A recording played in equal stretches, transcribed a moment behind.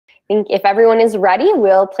think if everyone is ready,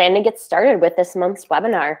 we'll plan to get started with this month's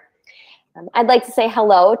webinar. I'd like to say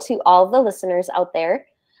hello to all of the listeners out there.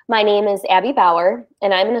 My name is Abby Bauer,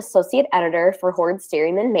 and I'm an associate editor for Horde's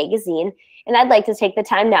Dairyman magazine, and I'd like to take the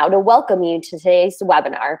time now to welcome you to today's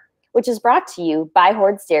webinar, which is brought to you by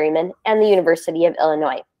Horde's Dairyman and the University of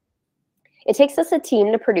Illinois. It takes us a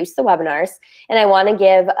team to produce the webinars, and I want to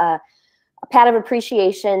give a pat of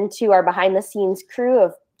appreciation to our behind-the-scenes crew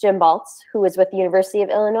of Jim Baltz, who is with the University of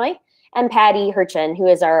Illinois, and Patty Hirchin, who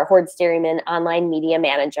is our Horde's Dairyman online media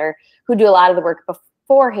manager, who do a lot of the work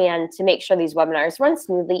beforehand to make sure these webinars run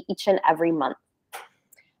smoothly each and every month.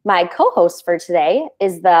 My co-host for today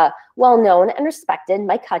is the well-known and respected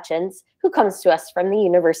Mike Hutchins, who comes to us from the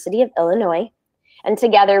University of Illinois. And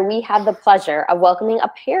together we have the pleasure of welcoming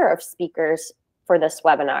a pair of speakers for this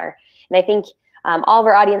webinar. And I think all of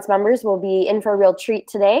our audience members will be in for a real treat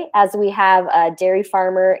today, as we have a dairy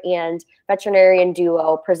farmer and veterinarian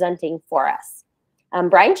duo presenting for us.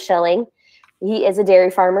 Brian Schilling, he is a dairy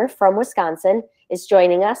farmer from Wisconsin, is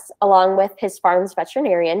joining us along with his farm's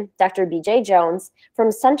veterinarian, Dr. BJ Jones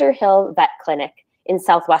from Center Hill Vet Clinic in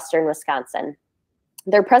southwestern Wisconsin.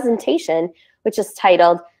 Their presentation, which is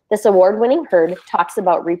titled "This Award-Winning Herd Talks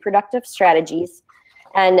About Reproductive Strategies,"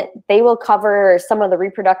 and they will cover some of the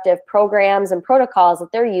reproductive programs and protocols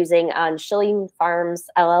that they're using on Schilling Farms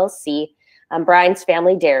LLC, Brian's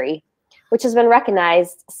family dairy, which has been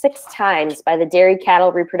recognized 6 times by the Dairy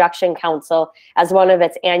Cattle Reproduction Council as one of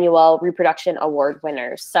its annual reproduction award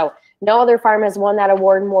winners. So no other farm has won that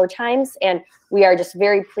award more times, and we are just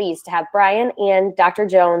very pleased to have Brian and Dr.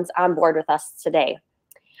 Jones on board with us today.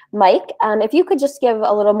 Mike, if you could just give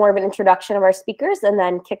a little more of an introduction of our speakers and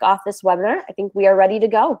then kick off this webinar, I think we are ready to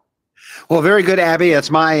go. Well, very good, Abby. It's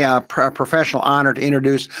my professional honor to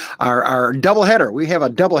introduce our doubleheader. We have a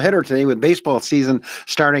doubleheader today with baseball season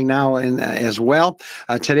starting now as well.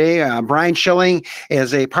 Today, Brian Schilling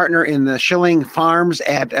is a partner in the Schilling Farms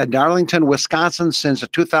at Darlington, Wisconsin since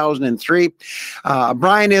 2003.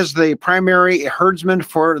 Brian is the primary herdsman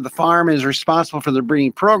for the farm and is responsible for the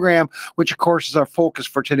breeding program, which, of course, is our focus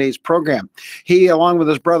for today's program. He, along with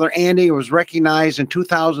his brother Andy, was recognized in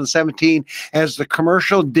 2017 as the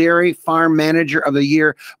Commercial Dairy Farm Manager of the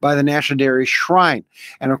Year by the National Dairy Shrine.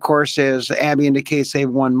 And of course, as Abby indicates, they've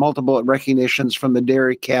won multiple recognitions from the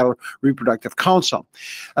Dairy Cattle Reproductive Council.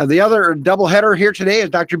 The other doubleheader here today is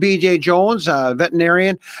Dr. BJ Jones,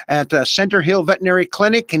 veterinarian at Center Hill Veterinary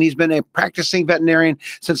Clinic, and he's been a practicing veterinarian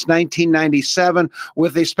since 1997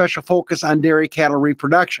 with a special focus on dairy cattle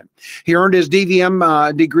reproduction. He earned his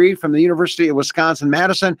DVM degree from the University of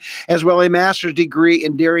Wisconsin-Madison, as well as a master's degree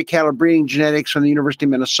in dairy cattle breeding genetics from the University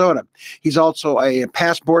of Minnesota. He's also a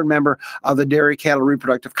past board member of the Dairy Cattle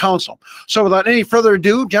Reproductive Council. So without any further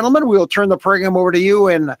ado, gentlemen, we'll turn the program over to you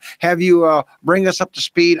and have you bring us up to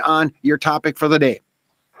speed on your topic for the day.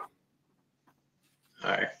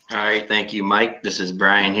 All right. Thank you, Mike. This is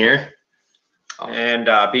Brian here. And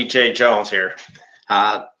BJ Jones here.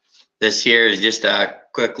 This here is just a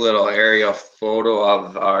quick little aerial photo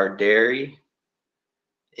of our dairy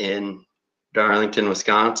in Darlington,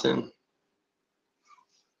 Wisconsin.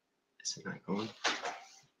 Is it not going?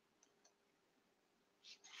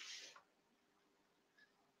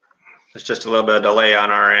 There's just a little bit of delay on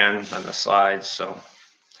our end on the slides, so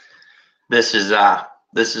this is a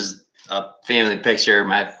family picture of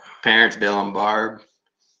my parents, Bill and Barb,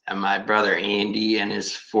 and my brother Andy and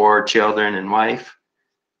his 4 children and wife,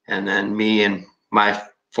 and then me and my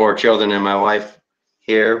 4 children and my wife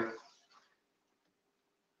here.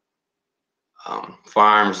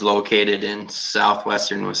 Farms located in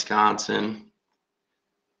southwestern Wisconsin.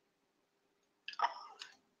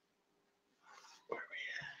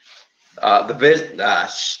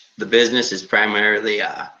 The business is primarily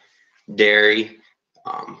dairy,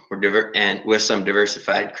 and with some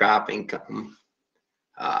diversified crop income.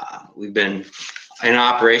 We've been in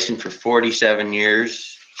operation for 47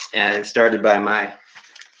 years, and it started by my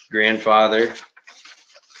grandfather,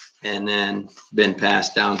 and then been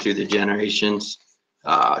passed down through the generations.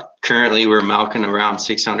 Currently, we're milking around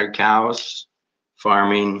 600 cows,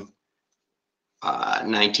 farming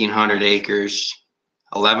 1,900 acres,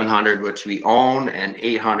 1,100 which we own, and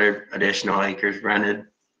 800 additional acres rented,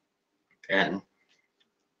 and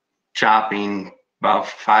chopping about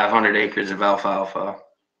 500 acres of alfalfa.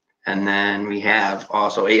 And then we have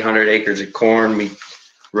also 800 acres of corn. We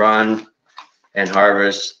run and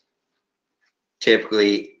harvest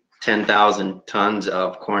typically 10,000 tons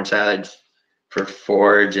of corn silage for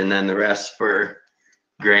forage, and then the rest for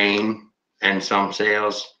grain and some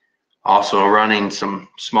sales. Also running some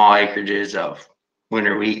small acreages of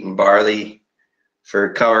winter wheat and barley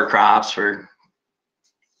for cover crops for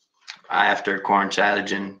after corn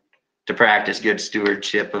silage and to practice good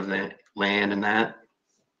stewardship of the land and that.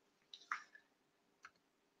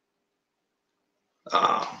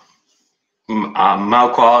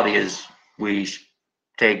 Milk quality is we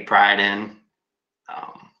take pride in.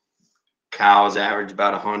 Cows average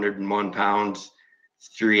about 101 pounds,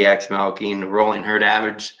 3x milking. The rolling herd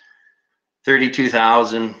average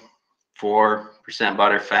 32,000, 4%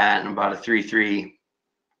 butter fat, and about a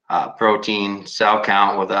 3.3 protein. Cell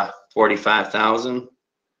count with a 45,000.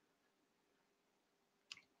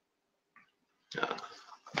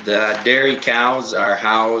 The dairy cows are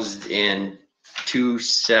housed in 2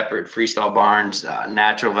 separate freestall barns,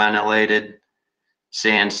 natural ventilated,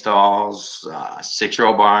 sand stalls,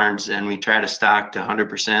 6-row barns, and we try to stock to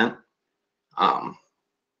 100%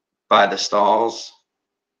 by the stalls.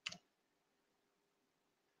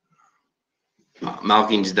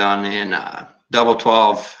 Milking's done in double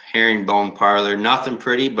 12 herringbone parlor. Nothing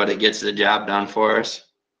pretty, but it gets the job done for us.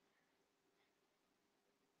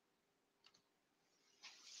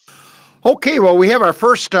 Okay, well, we have our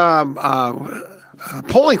first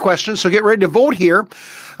polling question, so get ready to vote here.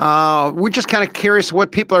 We're just kind of curious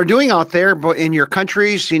what people are doing out there, but in your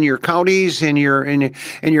countries, in your counties, in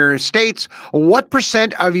your states. What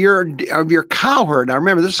percent of your cow herd? Now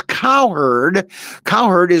remember, this is cow herd. Cow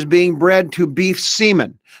herd is being bred to beef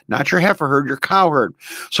semen, not your heifer herd, your cow herd.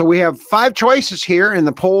 So we have 5 choices here, and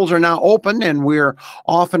the polls are now open, and we're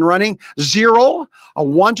off and running. 0,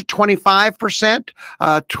 1 to 25%,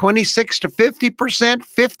 26 to 50%,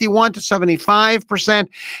 51 to 75%,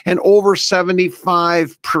 and over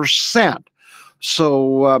 75%.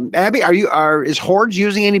 So, Abby, is Hordes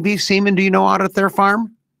using any beef semen? Do you know, out at their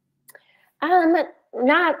farm? Not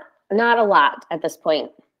a lot at this point.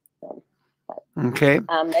 Okay.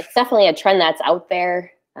 It's definitely a trend that's out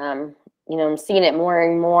there. You know, I'm seeing it more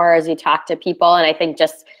and more as you talk to people, and I think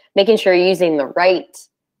just making sure you're using the right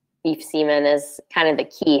beef semen is kind of the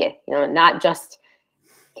key. You know,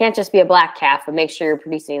 can't just be a black calf, but make sure you're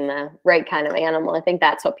producing the right kind of animal. I think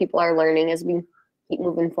that's what people are learning as we keep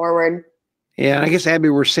moving forward. Yeah, and I guess, Abby,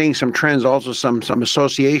 we're seeing some trends, also some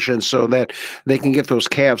associations, so that they can get those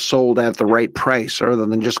calves sold at the right price rather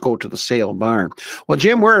than just go to the sale barn. Well,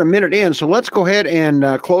 Jim, we're a minute in, so let's go ahead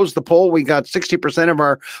and close the poll. We got 60% of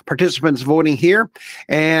our participants voting here.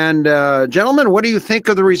 And gentlemen, what do you think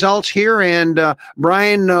of the results here? And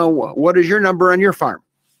Brian, what is your number on your farm?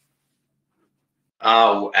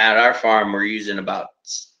 At our farm, we're using about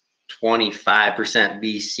 25%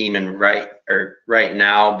 beef semen right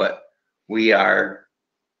now, but we are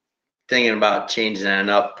thinking about changing that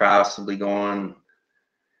up, possibly going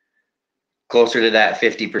closer to that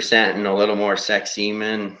 50% and a little more sex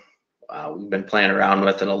semen. We've been playing around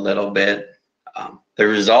with it a little bit. The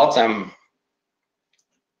results, I'm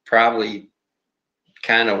probably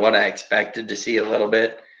kind of what I expected to see a little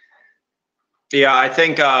bit. Yeah, I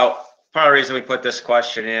think part of the reason we put this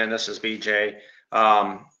question in, this is BJ,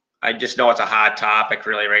 I just know it's a hot topic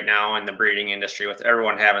really right now in the breeding industry, with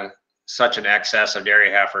everyone having such an excess of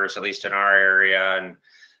dairy heifers, at least in our area. And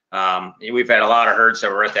we've had a lot of herds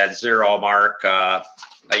that were at that 0 mark a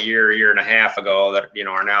year and a half ago that, you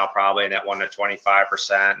know, are now probably in that 1 to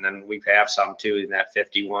 25%. And then we have some too in that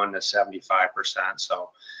 51 to 75%. So,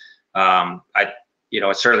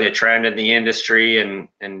 it's certainly a trend in the industry, and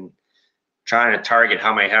trying to target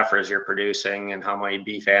how many heifers you're producing and how many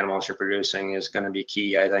beef animals you're producing is going to be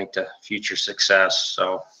key, I think, to future success.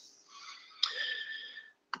 So,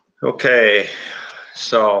 okay,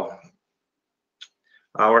 so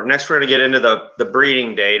next we're going to get into the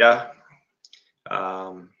breeding data.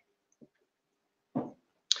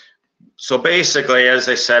 So basically, as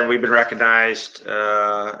I said, we've been recognized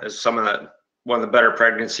as one of the better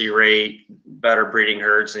pregnancy rate, better breeding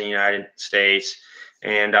herds in the United States.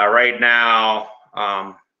 And right now,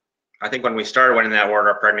 I think when we started winning that award,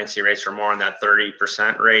 our pregnancy rates were more on that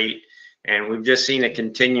 30% rate. And we've just seen it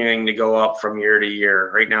continuing to go up from year to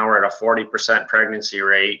year. Right now, we're at a 40% pregnancy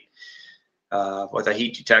rate with a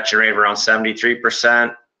heat detection rate of around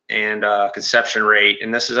 73% and conception rate.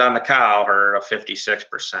 And this is on the cow herd of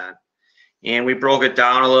 56%. And we broke it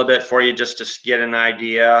down a little bit for you just to get an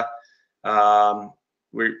idea.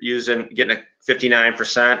 We're getting a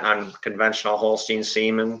 59% on conventional Holstein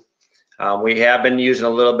semen. We have been using a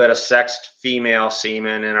little bit of sexed female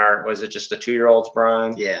semen in our, was it just the 2-year-olds,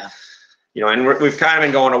 Brian? Yeah. You know, and we've kind of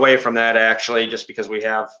been going away from that actually, just because we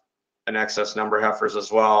have an excess number of heifers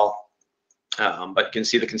as well. But you can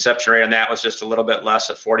see the conception rate on that was just a little bit less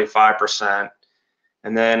at 45%.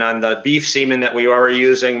 And then on the beef semen that we were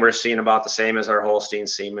using, we're seeing about the same as our Holstein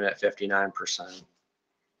semen at 59%.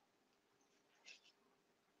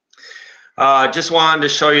 Just wanted to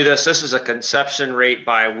show you this. This is a conception rate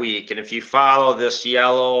by week. And if you follow this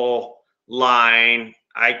yellow line,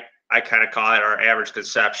 I kind of call it our average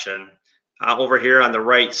conception. Over here on the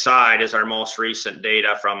right side is our most recent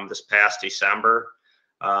data from this past December.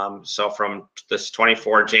 So from this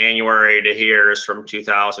 24 January to here is from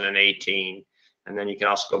 2018. And then you can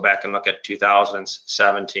also go back and look at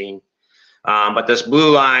 2017. But this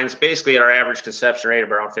blue line is basically our average conception rate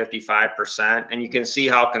of around 55%. And you can see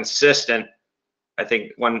how consistent, I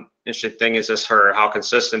think one interesting thing is this herd, how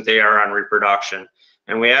consistent they are on reproduction.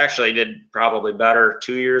 And we actually did probably better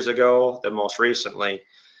 2 years ago than most recently.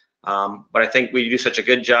 But I think we do such a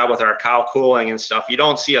good job with our cow cooling and stuff. You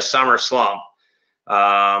don't see a summer slump. A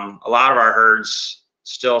lot of our herds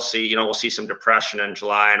still see, we'll see some depression in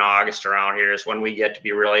July and August around here is when we get to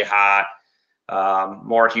be really hot,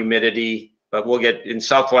 more humidity. But we'll get in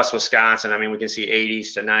Southwest Wisconsin, I mean, we can see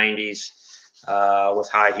 80s to 90s with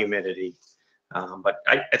high humidity. But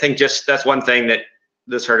I think just that's one thing that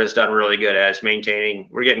this herd has done really good at is maintaining,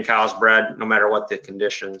 we're getting cows bred no matter what the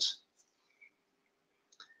conditions.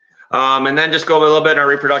 And then just go a little bit in our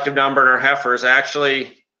reproductive number in our heifers.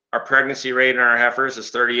 Actually, our pregnancy rate in our heifers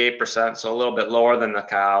is 38%, so a little bit lower than the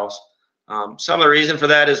cows. Some of the reason for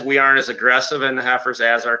that is we aren't as aggressive in the heifers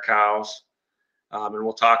as our cows. And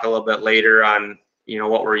we'll talk a little bit later on,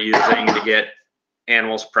 what we're using to get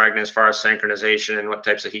animals pregnant as far as synchronization and what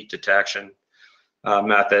types of heat detection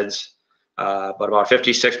methods. But about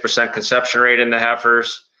 56% conception rate in the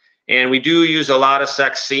heifers. And we do use a lot of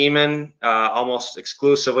sexed semen. Almost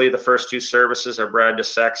exclusively, the first 2 services are bred to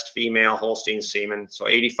sexed female Holstein semen. So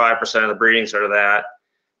 85% of the breedings are that.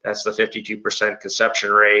 That's the 52%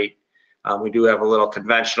 conception rate. We do have a little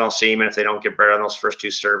conventional semen if they don't get bred on those first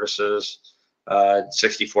 2 services.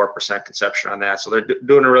 64% conception on that. So they're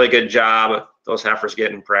doing a really good job of those heifers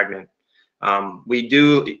getting pregnant. We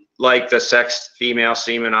do like the sexed female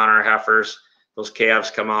semen on our heifers. Those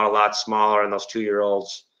calves come out a lot smaller, and those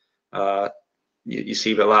 2-year-olds, you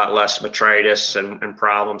see a lot less metritis and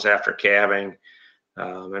problems after calving.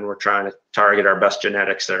 And we're trying to target our best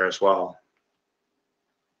genetics there as well.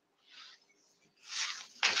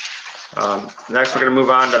 Next, we're going to move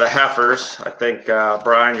on to the heifers. I think,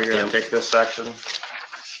 Brian, you're going to take this section.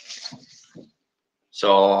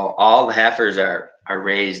 So all the heifers are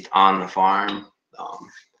raised on the farm.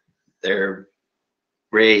 They're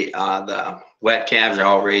raised, the wet calves are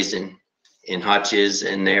all raised in hutches,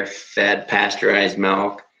 and they're fed pasteurized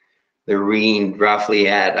milk. They're weaned roughly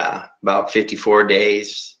at about 54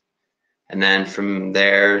 days. And then from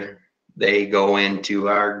there, they go into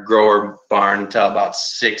our grower barn until about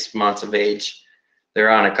 6 months of age. They're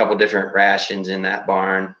on a couple different rations in that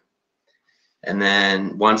barn. And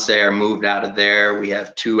then once they are moved out of there, we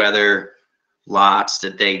have 2 other lots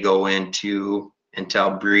that they go into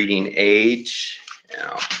until breeding age.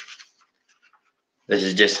 This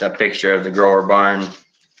is just a picture of the grower barn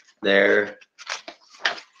there.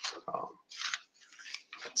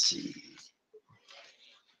 Let's see.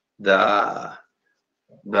 The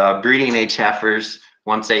breeding age heifers,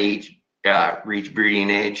 once they reach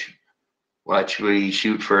breeding age, which we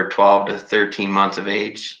shoot for 12 to 13 months of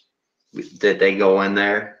age, that they go in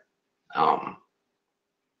there.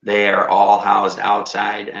 They are all housed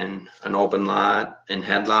outside in an open lot in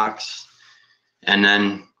headlocks. And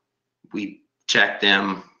then we check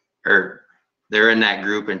them, or they're in that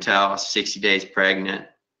group until 60 days pregnant,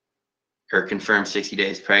 or confirmed 60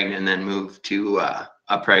 days pregnant, and then move to a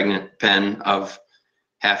pregnant pen of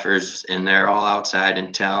heifers, and they're all outside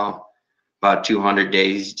until about 200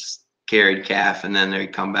 days carried calf, and then they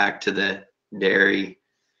come back to the dairy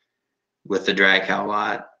with the dry cow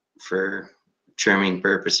lot for trimming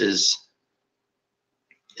purposes.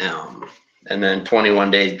 And then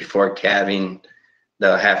 21 days before calving,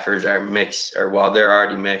 the heifers are mixed, or well, they're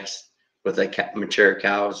already mixed with the mature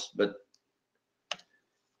cows. But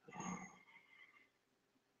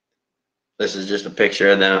this is just a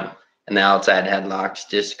picture of them in the outside headlocks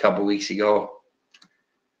just a couple weeks ago.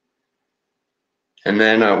 And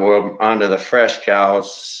then we're on to the fresh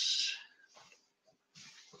cows.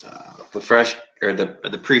 The fresh, or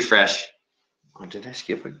the pre-fresh. Oh, did I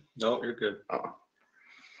skip it? No, you're good. Oh.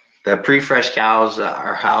 The pre-fresh cows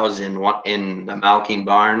are housed in the milking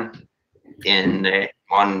barn in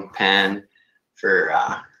one pen for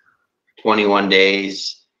 21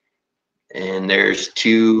 days. And there's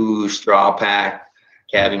 2 straw pack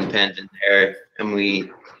calving pens in there. And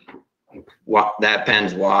that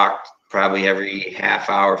pen's walked probably every half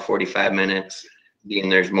hour, 45 minutes, being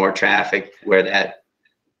there's more traffic where that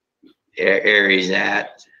area's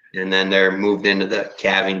at. And then they're moved into the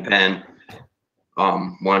calving pen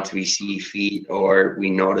once we see feet or we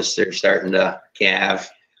notice they're starting to calve.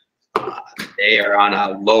 They are on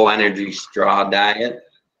a low energy straw diet.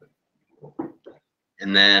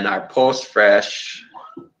 And then our post fresh,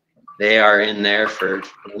 they are in there for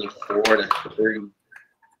 24 to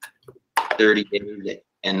 30 days,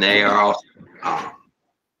 and they are also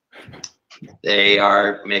they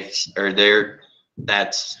are mixed, or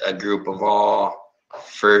that's a group of all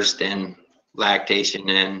first and lactation,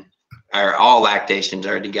 and all lactations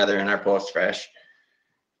are together in our post fresh.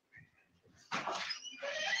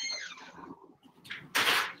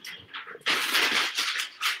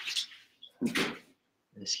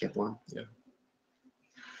 Skip one. Yeah.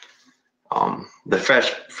 The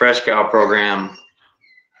fresh cow program,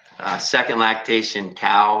 second lactation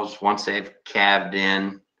cows, once they've calved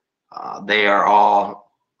in, they are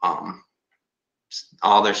all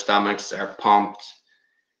their stomachs are pumped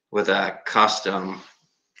with a custom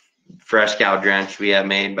fresh cow drench we have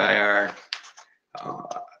made by our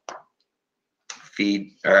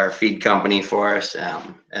feed company for us.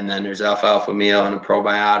 And then there's alfalfa meal and a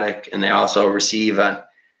probiotic, and they also receive an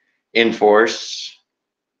Enforce.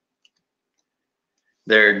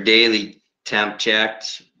 They're daily temp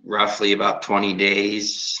checked, roughly about 20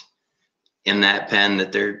 days in that pen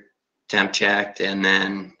that they're temp checked. And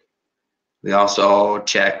then we also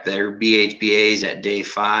check their BHBAs at day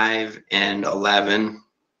 5 and 11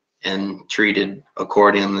 and treated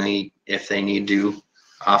accordingly if they need to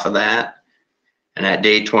off of that. And at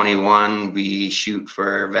day 21, we shoot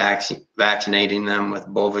for vaccinating them with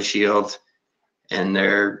Bovishield and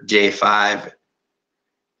their J5,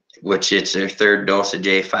 which it's their 3rd dose of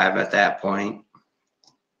J5 at that point.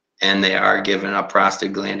 And they are given a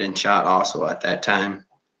prostaglandin shot also at that time.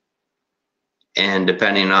 And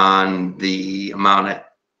depending on the amount of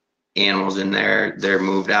animals in there, they're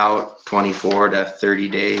moved out 24 to 30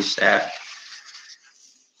 days.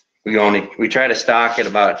 We try to stock at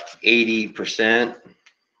about 80%.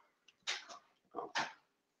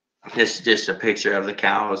 This is just a picture of the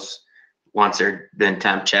cows once they're been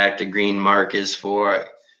temp checked. The green mark is for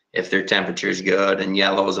if their temperature is good, and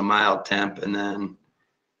yellow is a mild temp. And then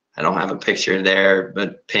I don't have a picture there,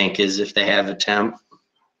 but pink is if they have a temp.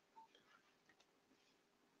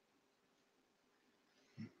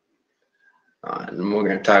 And we're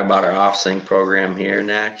going to talk about our off-sync program here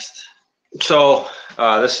next. So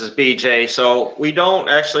this is BJ. So we don't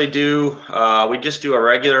actually do, we just do a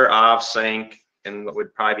regular off-sync, and what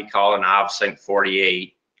would probably be called an off-sync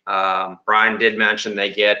 48. Brian did mention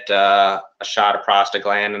they get a shot of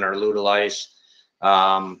prostaglandin or Lutalice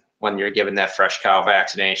when you're given that fresh cow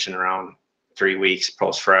vaccination around 3 weeks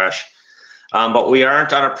post-fresh. But we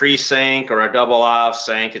aren't on a pre-sync or a double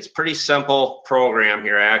off-sync. It's a pretty simple program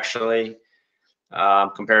here, actually.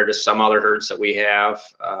 Compared to some other herds that we have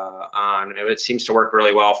on. It seems to work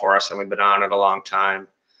really well for us, and we've been on it a long time.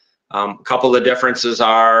 A couple of the differences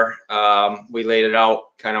are we laid it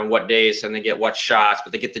out kind of what days and they get what shots,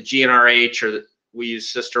 but they get the GnRH, or we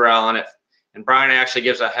use Cisterel on it. And Brian actually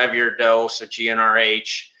gives a heavier dose of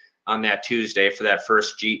GnRH on that Tuesday for that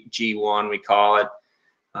first G1, we call it.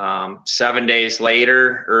 7 days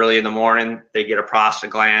later, early in the morning, they get a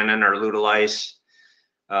prostaglandin or Lutalice.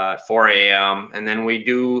 4 a.m. And then we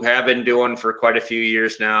have been doing for quite a few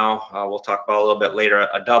years now, we'll talk about a little bit later,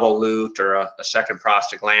 a double Lut or a second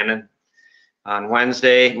prostaglandin on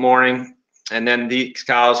Wednesday morning. And then these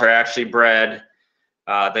cows are actually bred.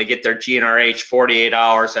 They get their GnRH 48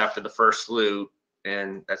 hours after the first Lut,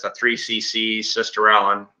 and that's a 3 cc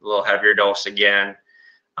Cisterellin, a little heavier dose again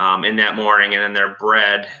in that morning, and then they're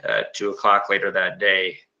bred at 2 o'clock later that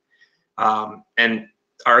day. And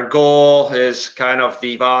our goal is kind of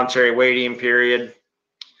the voluntary waiting period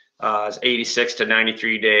is 86 to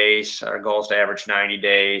 93 days. Our goal is to average 90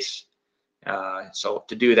 days. So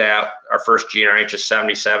to do that, our first GnRH is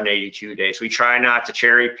 77 to 82 days. We try not to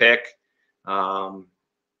cherry pick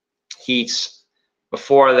heats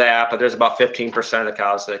before that, but there's about 15% of the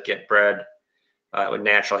cows that get bred with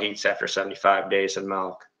natural heats after 75 days of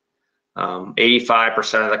milk.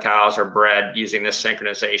 85% of the cows are bred using this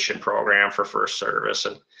synchronization program for first service.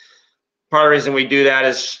 And part of the reason we do that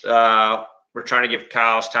is we're trying to give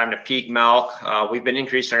cows time to peak milk. We've been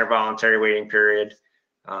increasing our voluntary waiting period.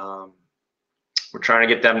 We're trying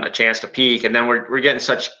to get them a chance to peak, and then we're getting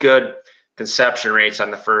such good conception rates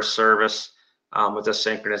on the first service with the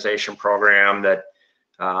synchronization program that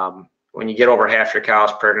when you get over half your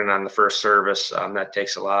cows pregnant on the first service, that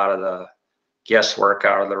takes a lot of the guesswork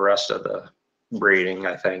out of the rest of the breeding,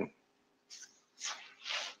 I think.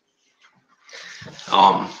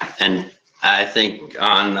 And I think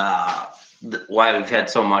on why we've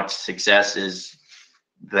had so much success is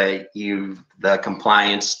the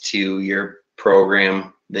compliance to your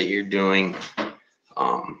program that you're doing.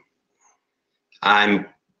 I'm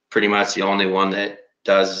pretty much the only one that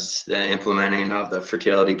does the implementing of the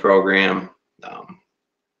fertility program,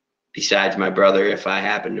 besides my brother if I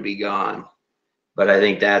happen to be gone. But I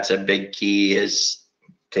think that's a big key, is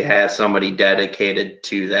to have somebody dedicated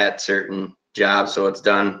to that certain job so it's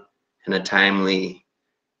done in a timely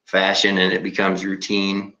fashion and it becomes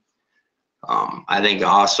routine. I think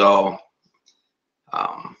also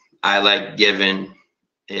I like giving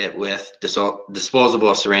it with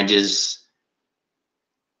disposable syringes,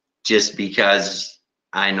 just because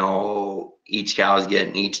I know each cow is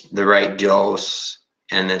getting the right dose,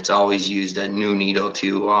 and it's always used a new needle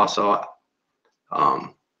too also.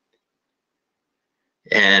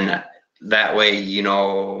 And that way, you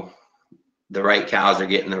know, the right cows are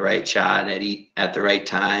getting the right shot at the right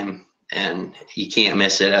time, and you can't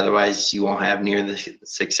miss it. Otherwise you won't have near the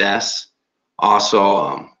success.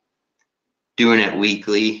 Also, doing it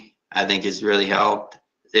weekly, I think, has really helped.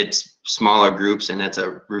 It's smaller groups and it's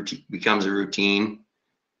becomes a routine.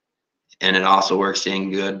 And it also works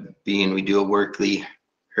in good, being we do a weekly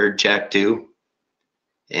herd check too.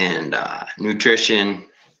 And nutrition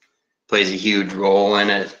plays a huge role in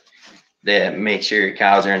it, that makes sure your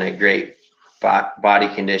cows are in a great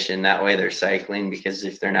body condition. That way they're cycling, because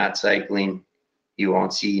if they're not cycling, you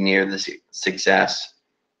won't see near the success,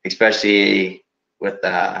 especially with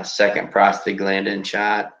the second prostaglandin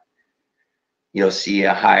shot. You'll see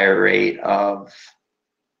a higher rate of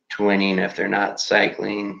twinning if they're not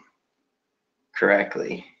cycling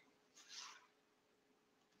correctly.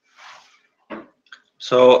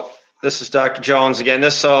 So this is Dr. Jones again.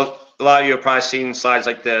 So a lot of you have probably seen slides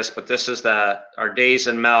like this, but this is our days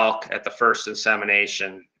in milk at the first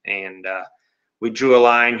insemination. And we drew a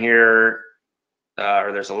line here,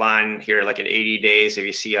 or there's a line here like at 80 days if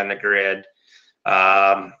you see on the grid.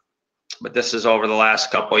 But this is over the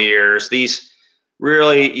last couple of years. These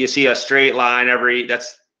really, you see a straight line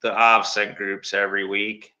that's the ovsync groups every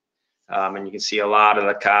week. And you can see a lot of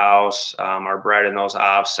the cows are bred in those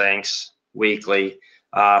ovsyncs weekly.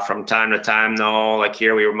 From time to time though, like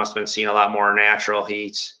here, we must have been seeing a lot more natural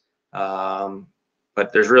heats.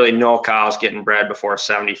 But there's really no cows getting bred before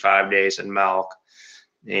 75 days in milk.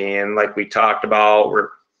 And like we talked about, we're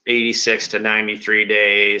 86 to 93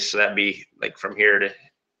 days. So that'd be like from here to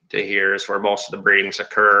here is where most of the breedings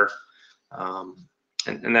occur.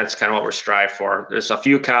 And that's kind of what we're striving for. There's a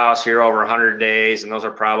few cows here over 100 days, and those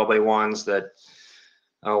are probably ones that,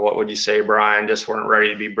 what would you say, Brian, just weren't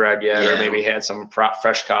ready to be bred yet, or maybe had some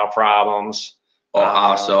fresh cow problems. Well,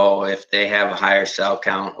 also, if they have a higher cell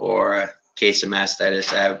count or a case of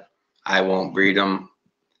mastitis, I won't breed them.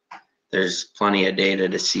 There's plenty of data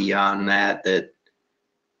to see on that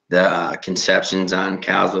the conceptions on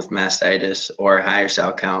cows with mastitis or a higher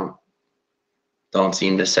cell count don't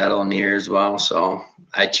seem to settle near as well. So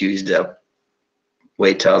I choose to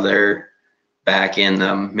wait till they're back in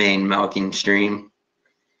the main milking stream.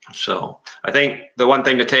 So I think the one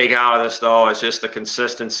thing to take out of this though is just the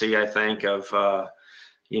consistency, I think, of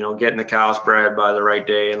getting the cows bred by the right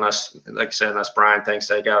day, unless, like I said, unless Brian thinks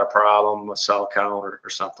they got a problem with cell count or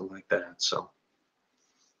something like that. So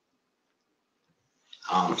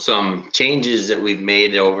some changes that we've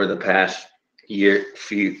made over the past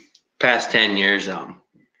 10 years.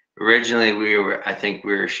 Originally I think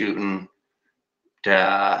we were shooting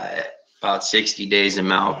to about 60 days of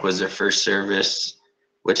milk was their first service,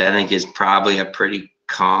 which I think is probably a pretty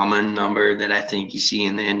common number that I think you see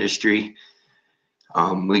in the industry.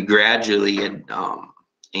 We gradually had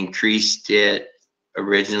increased it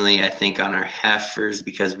originally, I think, on our heifers,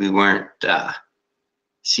 because we weren't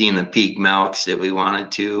seeing the peak milks that we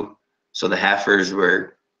wanted to. So the heifers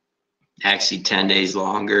were actually 10 days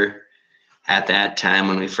longer at that time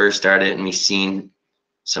when we first started, and we seen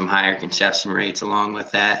some higher conception rates along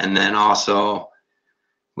with that. And then also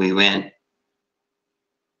we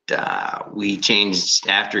changed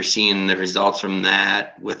after seeing the results from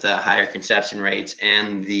that with the higher conception rates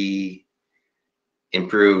and the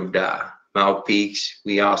improved milk peaks.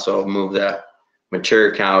 We also moved the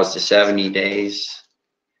mature cows to 70 days.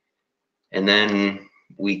 And then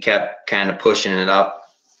we kept kind of pushing it up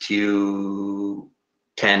to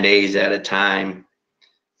 10 days at a time.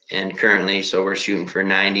 And currently, so we're shooting for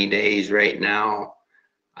 90 days right now.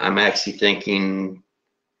 I'm actually thinking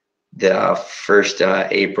the first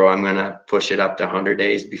April, I'm going to push it up to 100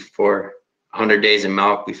 days of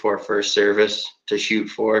milk before first service to shoot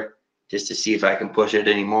for, just to see if I can push it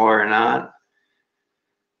anymore or not.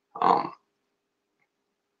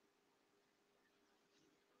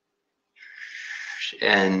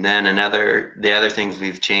 And then the other things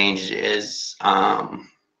we've changed is the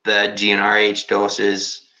GnRH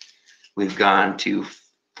doses. We've gone to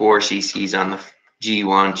 4 cc's on the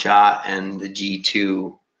G1 shot and the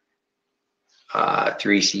G2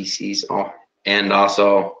 3 cc's. Oh, and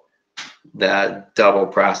also the double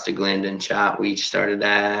prostaglandin shot we started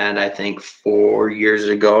that I think 4 years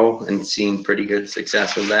ago and seen pretty good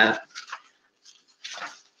success with that.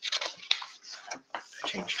 I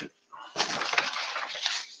changed it.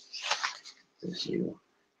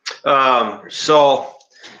 So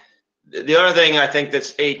the other thing I think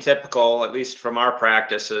that's atypical, at least from our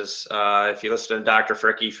practice, is if you listen to Dr.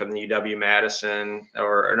 Fricke from the UW-Madison,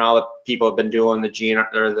 and all the people have been doing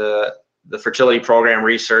the fertility program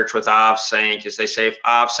research with OVSync, is they say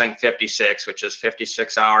OVSync 56, which is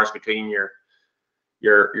 56 hours between your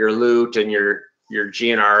lute and your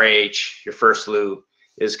GnRH, your first lute,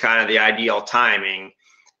 is kind of the ideal timing.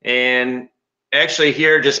 And actually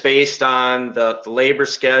here, just based on the labor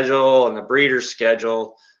schedule and the breeder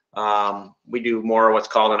schedule, we do more what's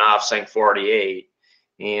called an OVSync 48,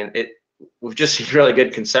 and we've just seen really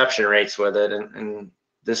good conception rates with it, and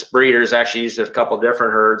this breeder's actually used a couple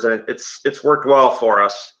different herds, and it's worked well for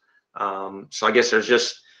us. So I guess there's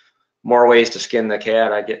just more ways to skin the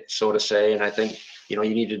cat, I get so to say, and I think you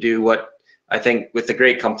need to do what I think with the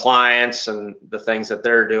great compliance and the things that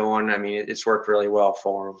they're doing. I mean, it's worked really well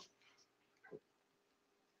for them.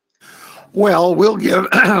 Well, we'll give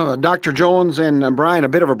Dr. Jones and Brian a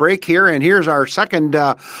bit of a break here, and here's our second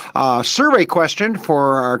survey question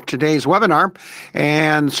for today's webinar.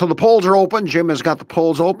 And so the polls are open. Jim has got the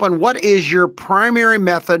polls open. What is your primary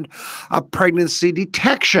method of pregnancy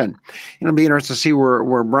detection? It'll be interesting to see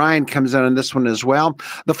where Brian comes in on this one as well.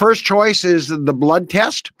 The first choice is the blood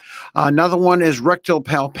test. Another one is rectal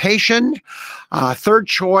palpation. Third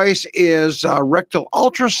choice is rectal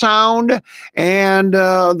ultrasound, and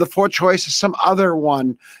the fourth choice is some other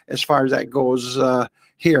one as far as that goes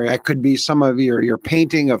here. That could be some of your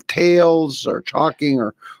painting of tails or chalking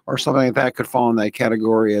or something like that could fall in that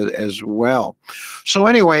category as well. So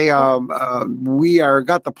anyway, we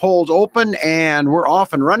got the polls open and we're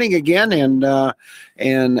off and running again.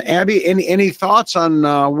 And Abby, any thoughts on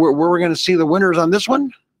where we're going to see the winners on this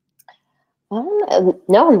one?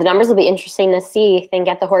 No, the numbers will be interesting to see. I think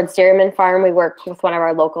at the Hordes Dairyman farm, we work with one of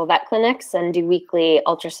our local vet clinics and do weekly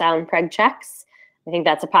ultrasound preg checks. I think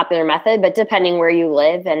that's a popular method, but depending where you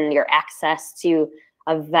live and your access to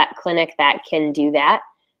a vet clinic that can do that,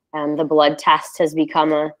 the blood test has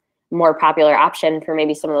become a more popular option for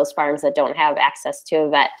maybe some of those farms that don't have access to a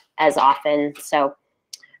vet as often. So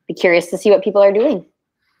be curious to see what people are doing.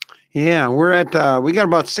 Yeah, we're at we got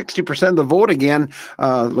about 60% of the vote again.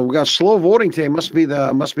 We got slow voting today. Must be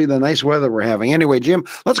the nice weather we're having. Anyway, Jim,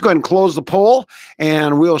 let's go ahead and close the poll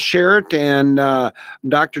and we'll share it. And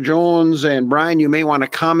Dr. Jones and Brian, you may want to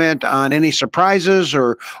comment on any surprises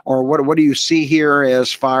or what do you see here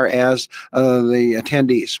as far as the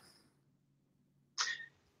attendees?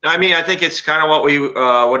 I mean, I think it's kind of what we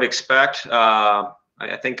would expect.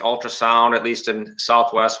 I think ultrasound, at least in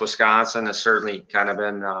Southwest Wisconsin, has certainly kind of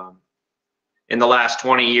been, in the last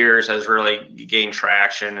 20 years, has really gained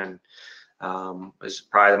traction and is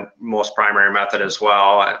probably the most primary method as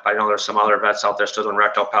well. I know there's some other vets out there still doing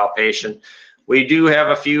rectal palpation. We do have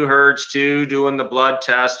a few herds too doing the blood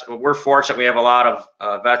test. We're fortunate we have a lot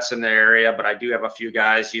of vets in the area, but I do have a few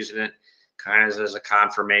guys using it kind of as a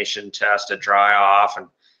confirmation test to dry off. And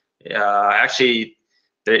actually,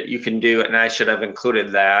 that you can do it, and I should have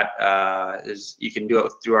included that, is you can do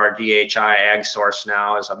it through our DHI Ag Source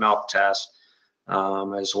now as a milk test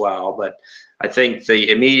as well. But I think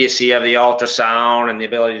the immediacy of the ultrasound and the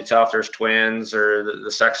ability to tell if there's twins or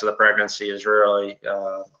the sex of the pregnancy is really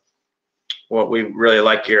what we really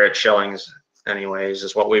like here at Schilling's anyways,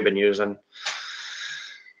 is what we've been using.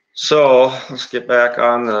 So let's get back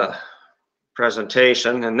on the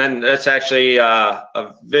presentation, and then that's actually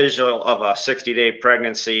a visual of a 60-day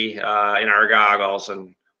pregnancy in our goggles.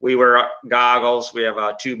 And we wear goggles. We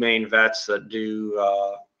have 2 main vets that do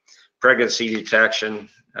pregnancy detection,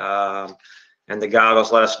 and the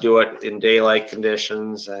goggles let us do it in daylight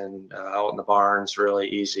conditions and out in the barns really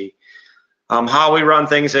easy. How we run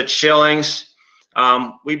things at Schilling's,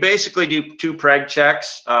 we basically do 2 preg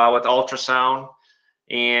checks with ultrasound.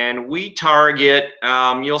 And we target,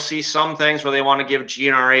 you'll see some things where they want to give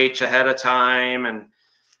GnRH ahead of time,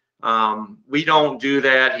 and we don't do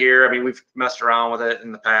that here. I mean, we've messed around with it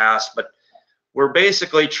in the past, but we're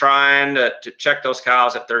basically trying to check those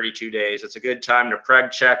cows at 32 days. It's a good time to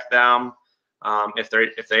preg check them.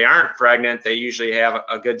 If they aren't pregnant, they usually have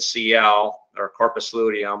a good CL or corpus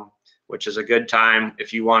luteum, which is a good time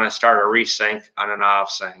if you want to start a resync on an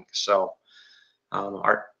off sync. So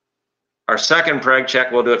our second preg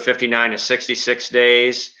check, we'll do it 59 to 66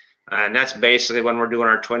 days. And that's basically when we're doing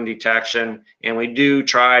our twin detection. And we do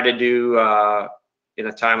try to do, in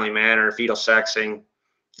a timely manner, fetal sexing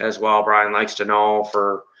as well. Brian likes to know,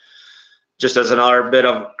 for just as another bit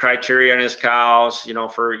of criteria in his cows, you know,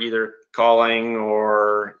 for either culling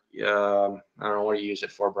or, I don't know, what do you use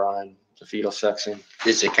it for, Brian? The fetal sexing.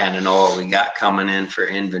 Just to kind of know what we got coming in for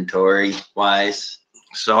inventory wise.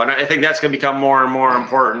 So, and I think that's going to become more and more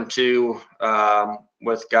important too,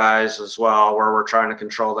 with guys as well, where we're trying to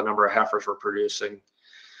control the number of heifers we're producing.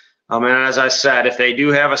 And as I said, if they do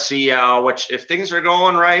have a CL, which if things are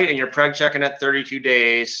going right and you're preg checking at 32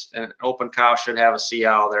 days, an open cow should have a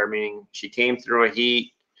CL there, meaning she came through a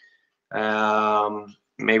heat.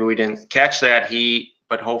 Maybe we didn't catch that heat,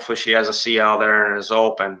 but hopefully she has a CL there and is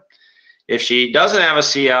open. If she doesn't have a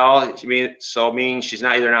CL, meaning she's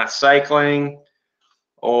either not cycling,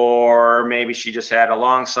 or maybe she just had a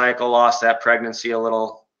long cycle, lost that pregnancy a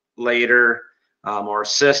little later, or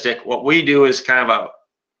cystic. What we do is kind of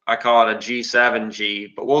I call it a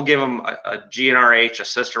G7G, but we'll give them a GnRH, a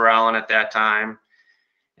cysterellin at that time.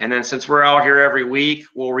 And then since we're out here every week,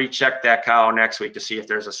 we'll recheck that cow next week to see if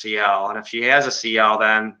there's a CL. And if she has a CL,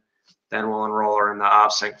 then we'll enroll her in the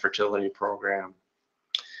OpSync fertility program.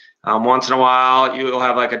 Once in a while, you'll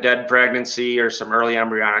have like a dead pregnancy or some early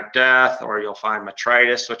embryonic death, or you'll find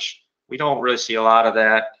metritis, which we don't really see a lot of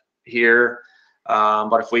that here.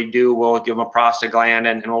 But if we do, we'll give them a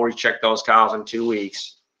prostaglandin and we'll recheck those cows in 2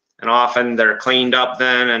 weeks. And often they're cleaned up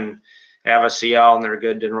then and have a CL and they're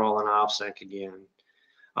good to enroll in OpSync again.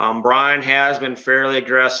 Brian has been fairly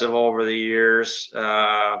aggressive over the years.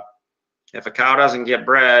 If a cow doesn't get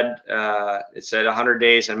bred, it's at 100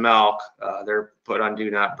 days in milk, they're put on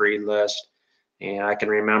do not breed list. And I can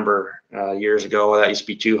remember years ago that used to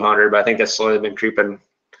be 200, but I think that's slowly been creeping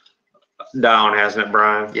down, hasn't it,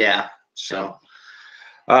 Brian? Yeah.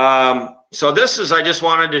 So this is, I just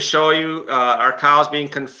wanted to show you our cows being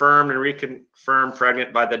confirmed and reconfirmed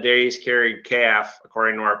pregnant by the days carried calf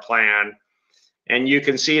according to our plan. And you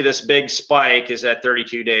can see this big spike is at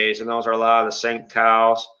 32 days, and those are a lot of the sync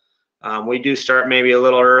cows. We do start maybe a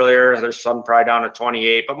little earlier. There's some probably down to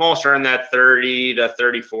 28, but most are in that 30 to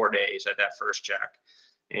 34 days at that first check.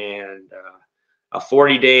 And a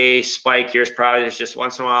 40-day spike here is probably just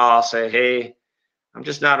once in a while I'll say, hey, I'm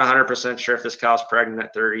just not 100% sure if this cow's pregnant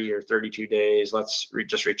at 30 or 32 days. Let's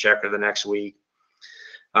just recheck her the next week.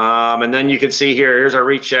 And then you can see here's our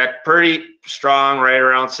recheck, pretty strong, right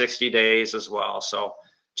around 60 days as well. So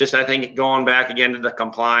just, I think, going back again to the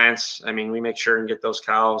compliance, I mean, we make sure and get those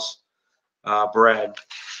cows bred.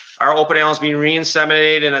 Our open animals being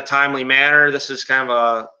re-inseminated in a timely manner. This is kind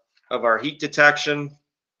of our heat detection.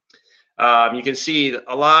 You can see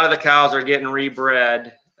a lot of the cows are getting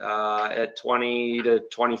rebred at 20 to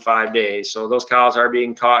 25 days. So those cows are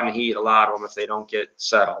being caught in heat, a lot of them, if they don't get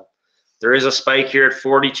settled. There is a spike here at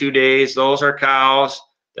 42 days. Those are cows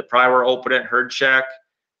that probably were open at herd check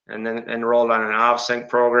and then enrolled on an OpSync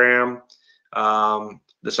program.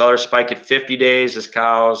 This other spike at 50 days is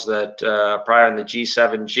cows that probably on the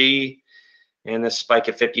G7G, and this spike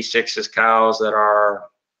at 56 is cows that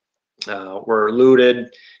were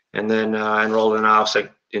looted and then enrolled in OpSync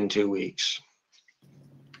in 2 weeks.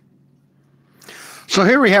 So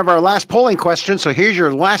here we have our last polling question. So here's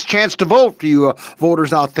your last chance to vote for you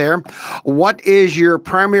voters out there. What is your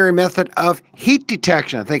primary method of heat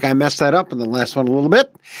detection? I think I messed that up in the last one a little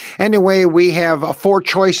bit. Anyway, we have 4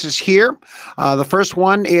 choices here. The first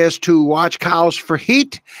one is to watch cows for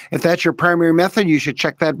heat. If that's your primary method, you should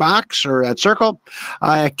check that box or that circle.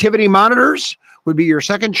 Activity monitors would be your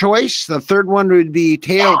second choice. The third one would be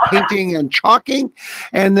tail painting and chalking.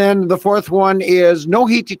 And then the fourth one is no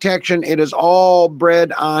heat detection. It is all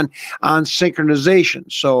bred on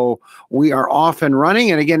synchronization. So we are off and running.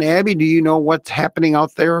 And again, Abby, do you know what's happening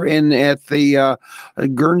out there at the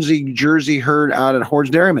Guernsey Jersey herd out at Hordes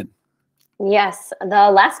Dairyman? Yes, the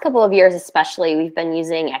last couple of years especially, we've been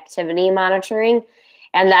using activity monitoring,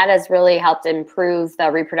 and that has really helped improve the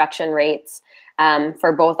reproduction rates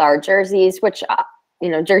for both our Jerseys, which,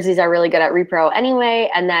 Jerseys are really good at repro anyway,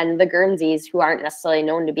 and then the Guernseys, who aren't necessarily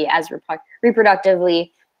known to be as reproductively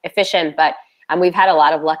efficient, but we've had a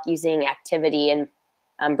lot of luck using activity and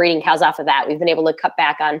breeding cows off of that. We've been able to cut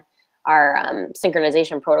back on our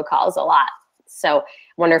synchronization protocols a lot. So I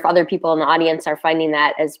wonder if other people in the audience are finding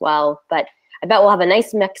that as well. But I bet we'll have a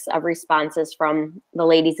nice mix of responses from the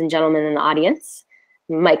ladies and gentlemen in the audience.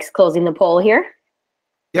 Mike's closing the poll here.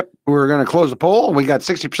 Yep, we're going to close the poll. We got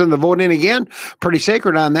 60% of the vote in again. Pretty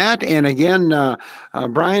sacred on that. And again,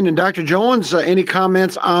 Brian and Dr. Jones, any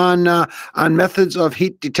comments on methods of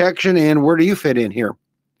heat detection, and where do you fit in here?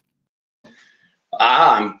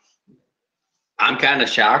 I'm kind of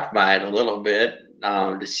shocked by it a little bit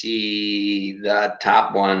to see the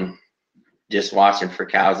top one, just watching for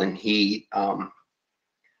cows in heat.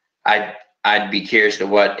 I'd be curious to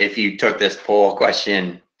what, if you took this poll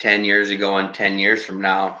question 10 years ago and 10 years from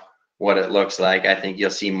now, what it looks like. I think you'll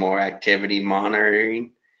see more activity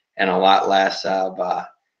monitoring and a lot less of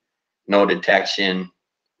no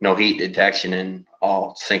heat detection, and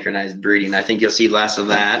all synchronized breeding. I think you'll see less of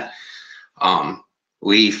that.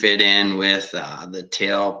 We fit in with the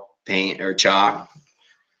tail paint or chalk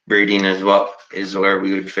breeding is where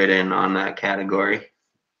we would fit in on that category.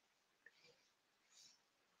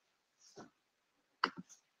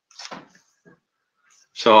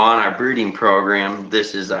 So on our breeding program,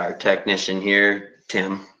 this is our technician here,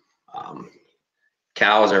 Tim.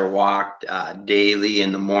 Cows are walked daily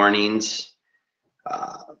in the mornings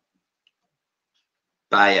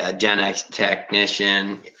by a Gen X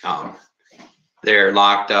technician. They're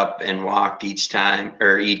locked up and walked each time,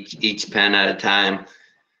 or each pen at a time.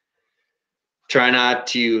 Try not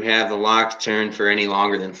to have the locks turn for any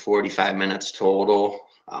longer than 45 minutes total.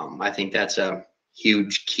 I think that's a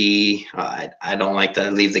huge key. I don't like to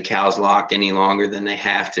leave the cows locked any longer than they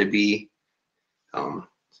have to be.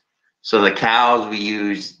 So the cows, we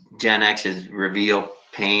use Gen X's Reveal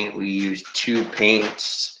paint. We use 2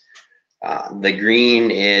 paints. The green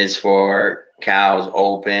is for cows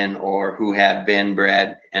open or who have been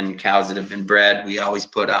bred, and cows that have been bred, we always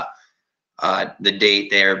put the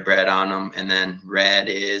date they are bred on them. And then red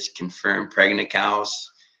is confirmed pregnant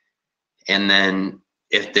cows. And then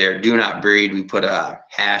if they're do not breed, we put a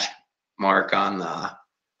hash mark on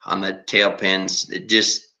the tail pins.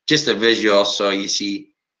 Just a visual, so you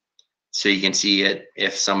can see it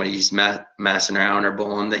if somebody's messing around or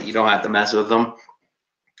bulling, that you don't have to mess with them.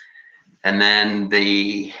 And then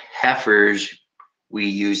the heifers, we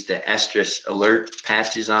use the estrus alert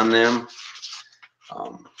patches on them.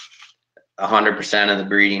 100% of the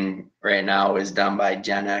breeding right now is done by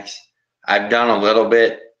Gen X. I've done a little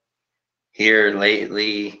bit here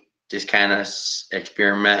lately, just kind of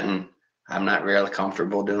experimenting. I'm not really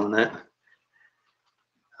comfortable doing it.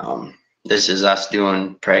 This is us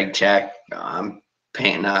doing preg check. I'm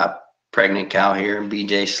painting a pregnant cow here,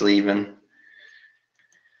 BJ sleeving.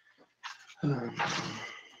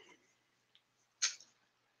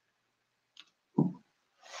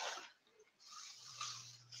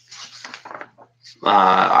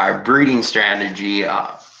 Our breeding strategy,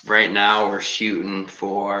 right now we're shooting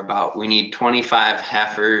for we need 25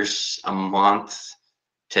 heifers a month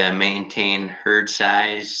to maintain herd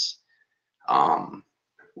size.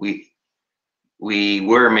 We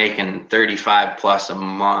were making 35 plus a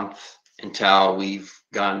month until we've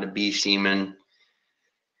gone to beef semen,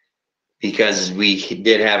 because we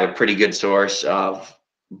did have a pretty good source of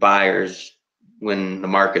buyers when the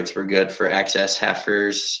markets were good for excess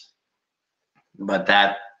heifers. But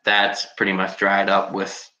that's pretty much dried up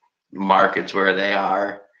with markets where they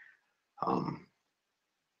are.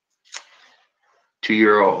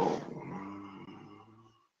 2-year-old.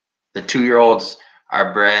 The 2-year-olds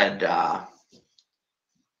are bred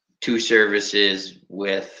 2 services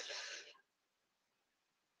with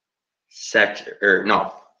sex, or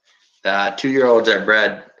no, the 2-year-olds are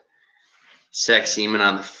bred sex semen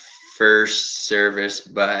on the first service,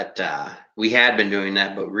 but we had been doing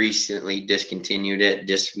that, but recently discontinued it.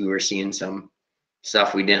 We were seeing some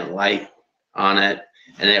stuff we didn't like on it,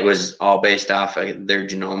 and it was all based off of their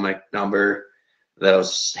genomic number,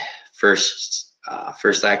 those first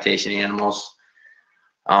lactation animals.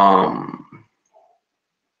 The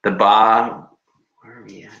bottom, where are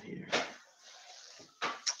we at here?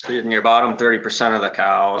 So in your bottom 30% of the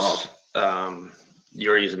cows,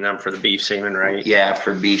 you're using them for the beef semen, right? Yeah,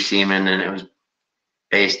 for beef semen, and it was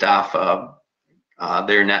based off of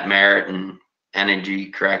their net merit and energy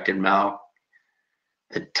corrected milk.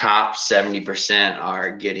 The top 70% are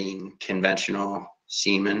getting conventional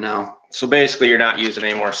semen now. So basically, you're not using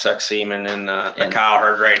any more sex semen in the cow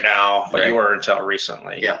herd right now, but you were until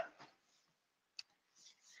recently. Yeah.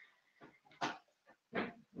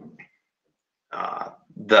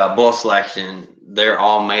 The bull selection, they're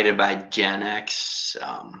all mated by Gen X.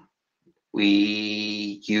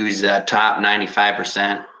 We use the top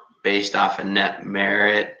 95% based off of net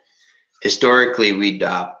merit. Historically, we'd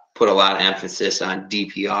put a lot of emphasis on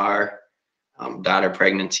DPR, daughter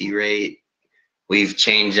pregnancy rate. We've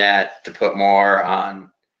changed that to put more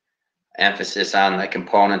on emphasis on the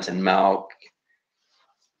components in milk.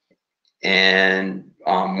 And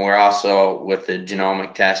we're also, with the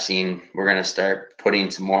genomic testing, we're going to start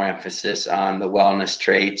putting some more emphasis on the wellness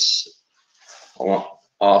traits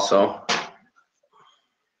also.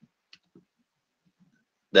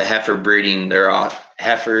 The heifer breeding,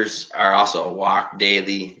 heifers are also walked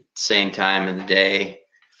daily, same time of the day,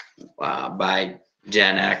 by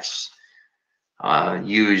Gen X.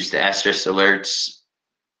 Used estrus alerts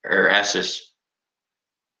or estrus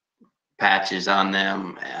patches on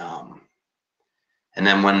them. And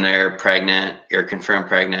then when they're pregnant or confirmed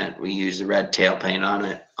pregnant, we use the red tail paint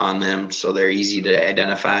on them, so they're easy to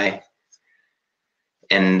identify.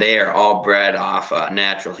 And they are all bred off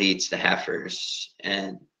natural heats, the heifers.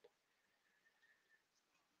 And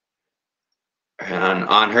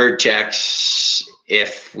on herd checks,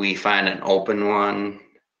 if we find an open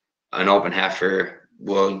heifer,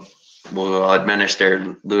 we'll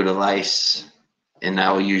administer luteolice, and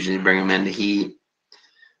that will usually bring them into heat.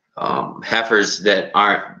 Heifers that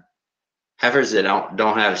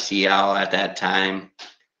don't have CL at that time,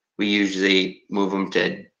 we usually move them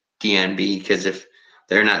to DNB, because if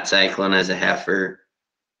they're not cycling as a heifer,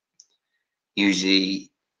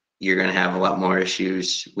 usually you're going to have a lot more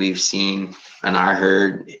issues. We've seen on our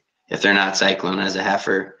herd, if they're not cycling as a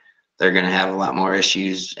heifer, they're going to have a lot more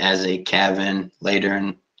issues as a calving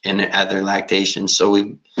later in other lactation. So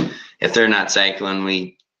if they're not cycling,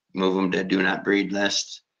 we move them to do not breed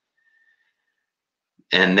list.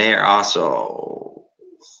 And they are also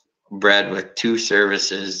bred with 2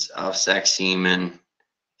 services of sex semen,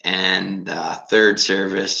 and third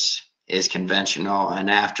service is conventional. And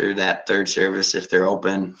after that third service, if they're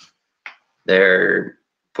open, they're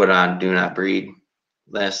put on do not breed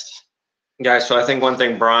list. Guys, so I think one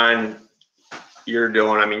thing, Brian, you're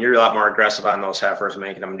doing, I mean, you're a lot more aggressive on those heifers,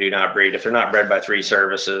 making them do not breed. If they're not bred by 3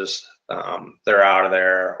 services, they're out of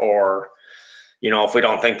there. Or, you know, if we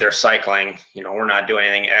don't think they're cycling, you know, we're not doing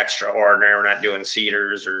anything extraordinary. We're not doing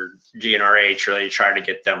CEDARs or GnRH really try to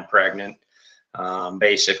get them pregnant.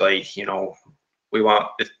 Basically, you know,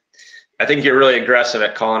 I think you're really aggressive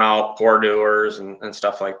at calling out poor doers and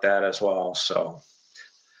stuff like that as well. So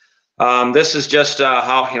this is just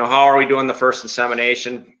how are we doing the first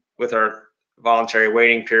insemination with our voluntary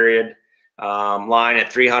waiting period. Line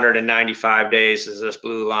at 395 days is this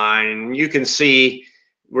blue line. And you can see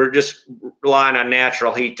we're just relying on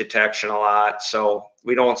natural heat detection a lot. So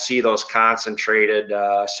we don't see those concentrated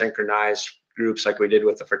synchronized groups like we did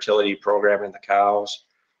with the fertility program in the cows.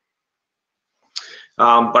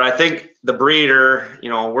 But I think the breeder, you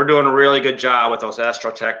know, we're doing a really good job with those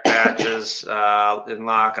Estrotech patches and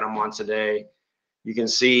locking them once a day. You can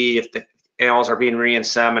see if the animals are being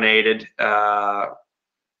re-inseminated,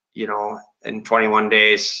 you know, in 21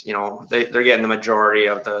 days, you know, they're getting the majority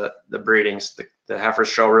of the breedings. The heifers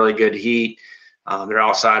show really good heat. They're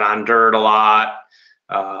outside on dirt a lot.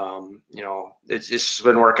 You know, it's just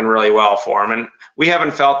been working really well for them. And we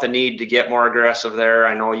haven't felt the need to get more aggressive there.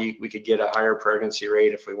 I know we could get a higher pregnancy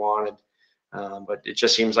rate if we wanted, but it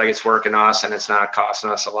just seems like it's working us, and it's not costing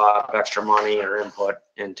us a lot of extra money or input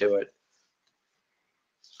into it.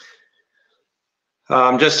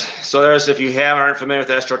 Just so there's, if you aren't familiar with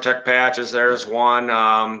Estrotech patches, there's one.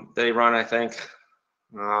 They run, I think,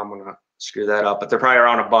 I'm gonna screw that up, but they're probably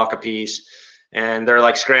around $1 a piece. And they're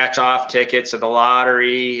like scratch off tickets of the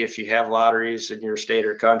lottery if you have lotteries in your state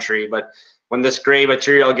or country. But when this gray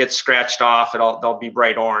material gets scratched off, they'll be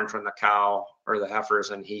bright orange when the cow or the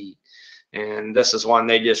heifer's in heat. And this is one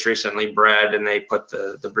they just recently bred, and they put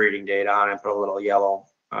the breeding date on and put a little yellow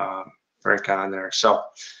brick on there. So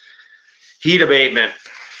heat abatement.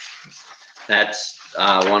 That's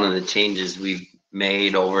one of the changes we've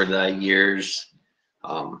made over the years.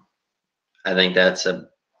 I think that's a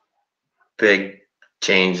big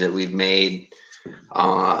change that we've made.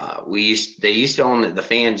 The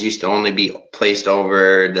fans used to only be placed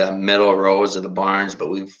over the middle rows of the barns, but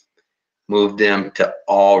we've moved them to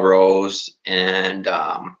all rows, and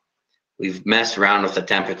we've messed around with the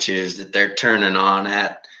temperatures that they're turning on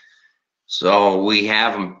at. So we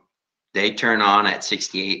have them, they turn on at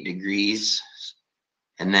 68 degrees.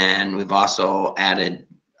 And then we've also added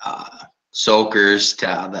soakers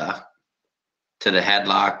to the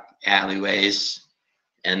headlock alleyways.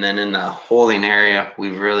 And then in the holding area,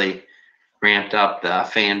 we've really ramped up the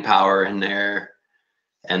fan power in there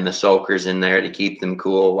and the soakers in there to keep them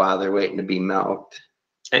cool while they're waiting to be milked.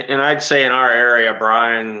 And I'd say in our area,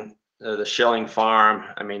 Brian, the Schilling farm,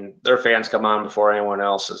 I mean, their fans come on before anyone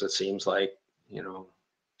else's, it seems like. You know,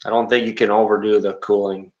 I don't think you can overdo the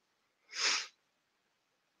cooling.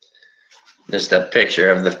 Just a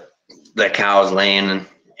picture of the cows laying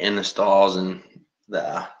in the stalls and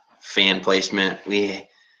the fan placement.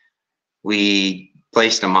 we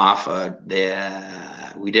placed them off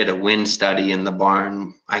we did a wind study in the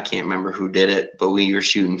barn. I can't remember who did it, but we were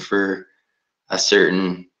shooting for a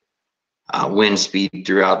certain wind speed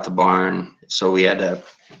throughout the barn. So we had to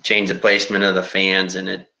change the placement of the fans,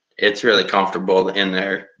 and it's really comfortable in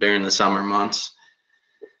there during the summer months.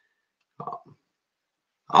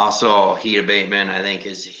 Also, heat abatement, I think,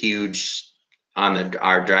 is huge on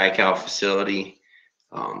our dry cow facility.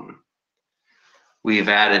 We've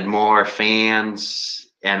added more fans,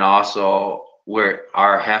 and also where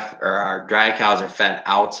our dry cows are fed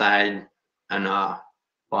outside in a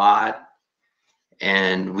lot,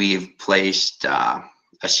 and we've placed a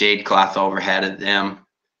shade cloth overhead of them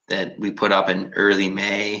that we put up in early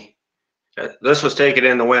May. This was taken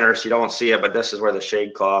in the winter, so you don't see it, but this is where the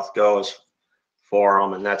shade cloth goes for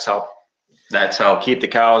them, and that's how keep the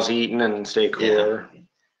cows eating and stay cooler. Yeah.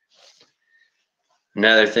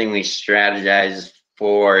 Another thing we strategize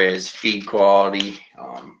for is feed quality.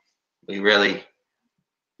 We really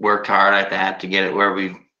worked hard at that to get it where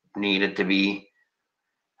we need it to be.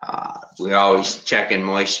 We're always checking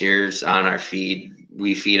moistures on our feed.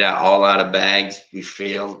 We feed out all out of bags. We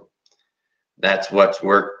feel that's what's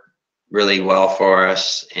worked really well for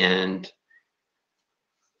us. And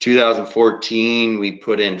 2014, we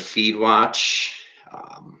put in Feed Watch.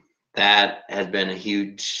 That has been a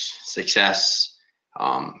huge success.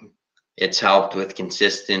 It's helped with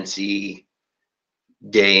consistency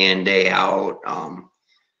day in, day out.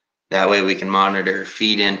 That way we can monitor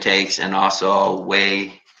feed intakes and also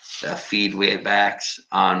weigh the feed weightbacks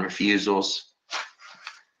on refusals.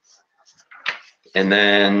 And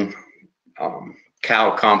then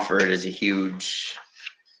cow comfort is a huge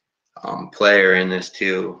player in this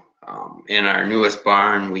too. In our newest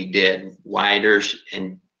barn, we did wider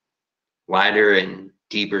and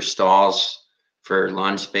deeper stalls for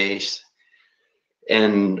lunge space.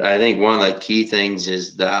 And I think one of the key things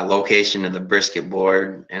is the location of the brisket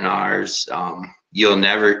board in ours. You'll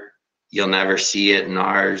never see it in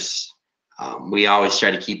ours. We always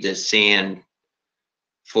try to keep the sand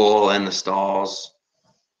full in the stalls,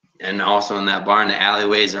 and also in that barn, the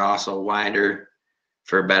alleyways are also wider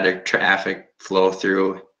for better traffic flow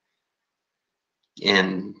through,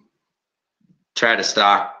 and try to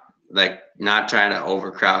stock, like not trying to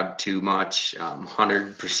overcrowd too much.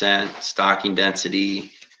 100% stocking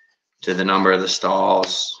density to the number of the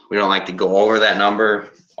stalls. We don't like to go over that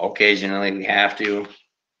number. Occasionally we have to.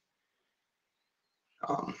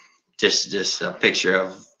 Just a picture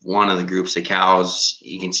of one of the groups of cows.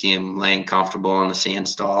 You can see them laying comfortable in the sand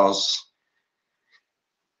stalls.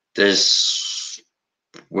 This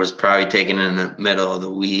was probably taken in the middle of the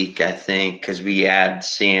week, I think, because we add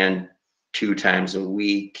sand 2 times a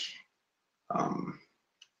week.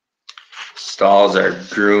 Stalls are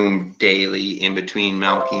groomed daily in between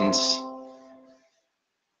milkings.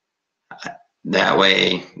 That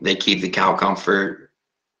way they keep the cow comfort.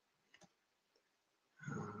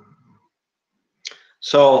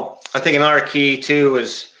 So I think another key too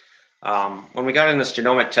is when we got in this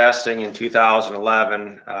genomic testing in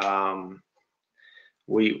 2011,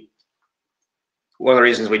 one of the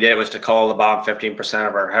reasons we did it was to cull about 15%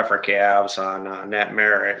 of our heifer calves on net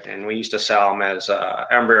merit, and we used to sell them as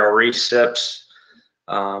embryo recips.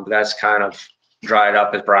 But that's kind of dried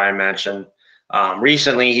up, as Brian mentioned.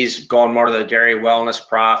 Recently, he's going more to the dairy wellness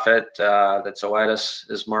profit that Zoetis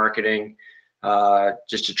is marketing,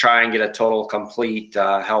 just to try and get a total, complete,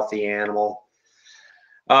 healthy animal.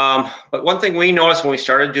 But one thing we noticed when we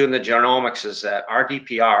started doing the genomics is that our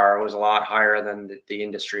DPR was a lot higher than the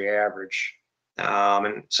industry average.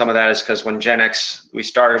 And some of that is because when we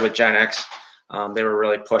started with Gen X, they were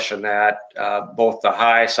really pushing that, both the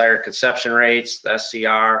high sire conception rates, the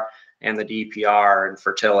SCR, and the DPR and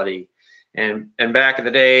fertility. And back in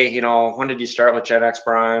the day, you know, when did you start with Gen X,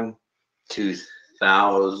 Brian?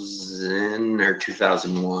 2000 or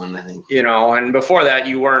 2001, I think. You know, and before that,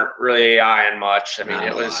 you weren't really eyeing much. I mean,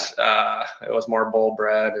 it was more bull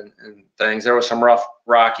bred and things. There was some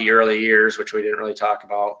rocky early years, which we didn't really talk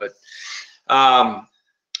about,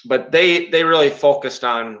 but they really focused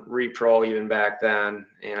on repro even back then.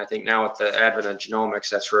 And I think now with the advent of genomics,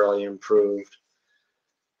 that's really improved.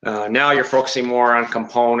 Now you're focusing more on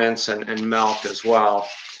components and milk as well.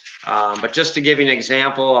 But just to give you an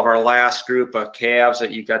example of our last group of calves that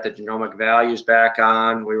you got the genomic values back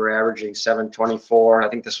on, we were averaging 724. I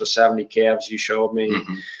think this was 70 calves you showed me.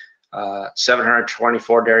 Mm-hmm.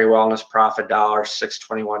 724 dairy wellness profit dollars,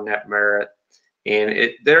 621 net merit. And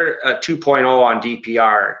they're a 2.0 on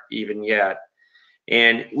DPR even yet.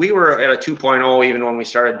 And we were at a 2.0 even when we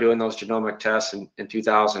started doing those genomic tests in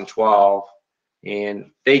 2012. And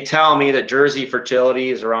they tell me that Jersey fertility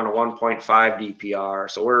is around a 1.5 DPR.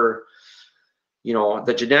 So we're, you know,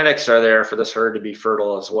 the genetics are there for this herd to be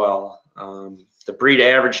fertile as well. The breed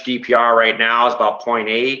average DPR right now is about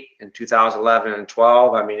 0.8 in 2011 and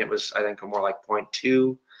 12. I mean, it was, I think, more like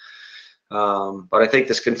 0.2. But I think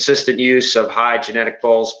this consistent use of high genetic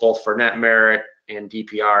bulls, both for net merit and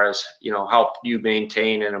DPRs, you know, help you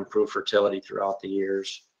maintain and improve fertility throughout the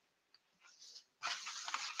years.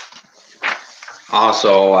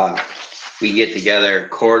 Also, we get together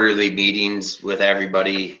quarterly meetings with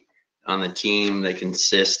everybody on the team that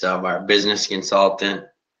consist of our business consultant,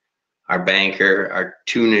 our banker, our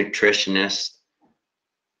 2 nutritionists,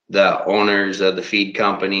 the owners of the feed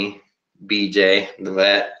company, BJ, the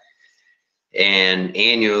vet, and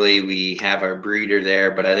annually we have our breeder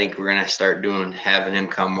there, but I think we're going to start having him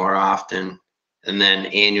come more often. And then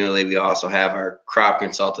annually we also have our crop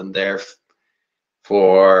consultant there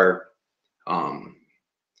for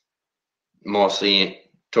mostly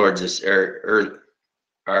towards this or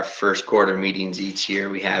our first quarter meetings each year.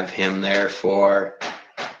 We have him there for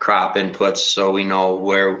crop inputs, so we know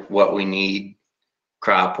what we need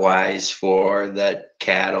crop wise for the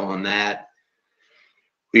cattle. And that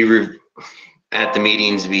at the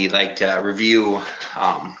meetings we like to review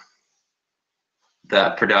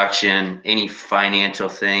the production, any financial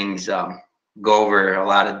things, go over a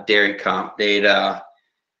lot of dairy comp data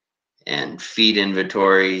and feed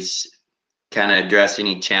inventories, kind of address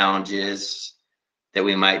any challenges that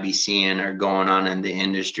we might be seeing or going on in the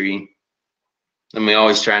industry. And we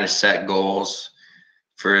always try to set goals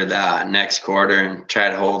for the next quarter and try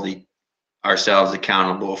to hold ourselves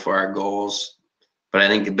accountable for our goals. But I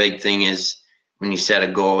think the big thing is when you set a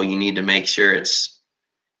goal, you need to make sure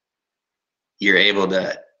you're able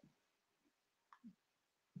to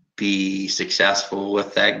be successful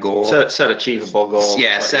with that goal. Set achievable goals.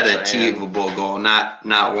 Yeah, set an achievable goal, not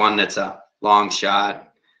one that's a long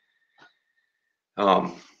shot.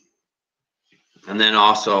 And then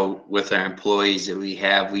also with our employees that we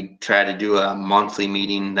try to do a monthly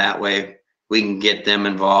meeting. That way we can get them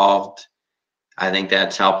involved. I think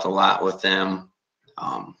that's helped a lot with them.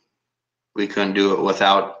 We couldn't do it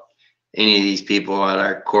without any of these people at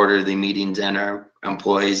our quarterly meetings and our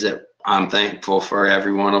employees. That I'm thankful for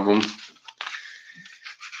every one of them.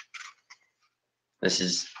 This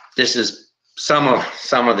is some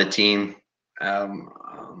of the team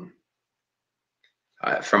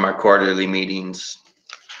from our quarterly meetings.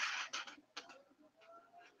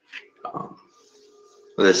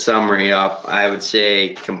 With a summary up, I would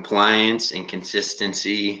say compliance and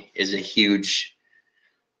consistency is a huge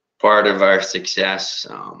part of our success,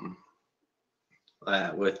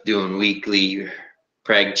 with doing weekly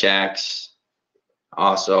preg checks,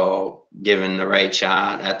 also giving the right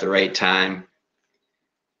shot at the right time.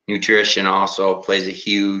 Nutrition also plays a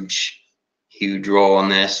huge role in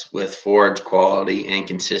this, with forage quality and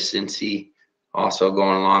consistency also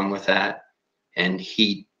going along with that. And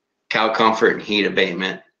cow comfort and heat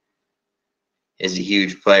abatement is a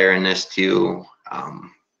huge player in this too.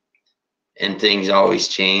 And things are always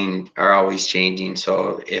changing.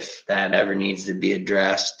 So if that ever needs to be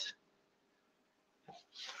addressed.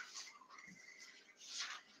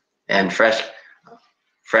 And fresh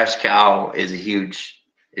cow is a huge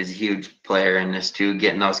player in this too,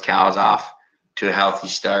 getting those cows off to a healthy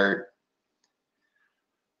start,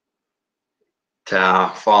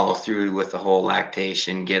 to follow through with the whole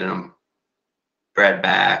lactation, getting them bred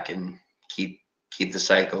back and keep the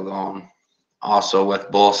cycle going. Also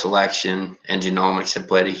with bull selection and genomics have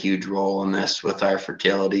played a huge role in this with our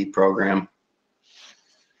fertility program.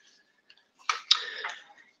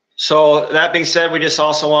 So that being said, we just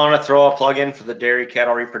also want to throw a plug in for the Dairy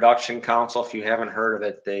Cattle Reproduction Council. If you haven't heard of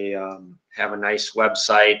it, they have a nice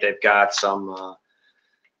website. They've got some,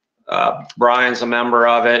 Brian's a member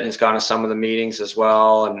of it and has gone to some of the meetings as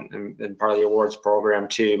well, and part of the awards program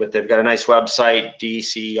too. But they've got a nice website,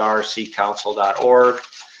 dcrccouncil.org.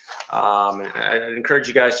 I encourage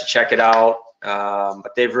you guys to check it out.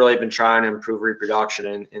 But they've really been trying to improve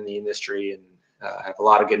reproduction in the industry, and have a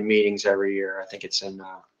lot of good meetings every year. I think it's in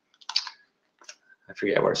I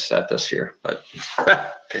forget where it's at this year, but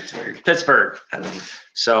Pittsburgh.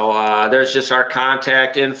 So there's just our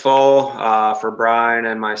contact info for Brian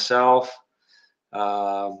and myself.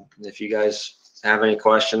 If you guys have any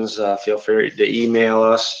questions, feel free to email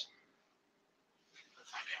us.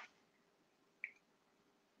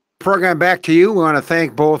 Program back to you. We want to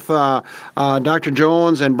thank both Dr.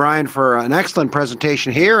 Jones and Brian for an excellent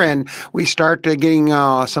presentation here, and we start getting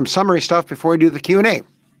some summary stuff before we do the Q&A.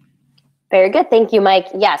 Very good. Thank you, Mike.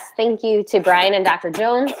 Yes, thank you to Brian and Dr.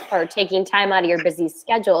 Jones for taking time out of your busy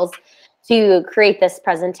schedules to create this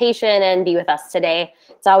presentation and be with us today.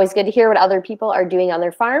 It's always good to hear what other people are doing on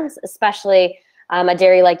their farms, especially a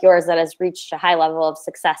dairy like yours that has reached a high level of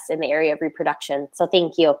success in the area of reproduction. So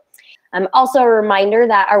thank you. Also a reminder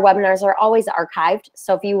that our webinars are always archived.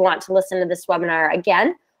 So if you want to listen to this webinar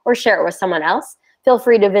again or share it with someone else, feel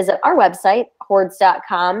free to visit our website,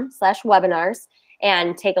 hordes.com/webinars,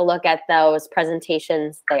 and take a look at those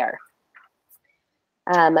presentations there.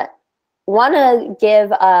 Want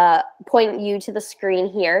to point you to the screen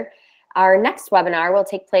here. Our next webinar will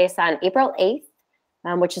take place on April 8th,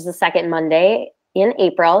 which is the second Monday in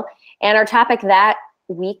April. And our topic that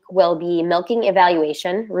week will be Milking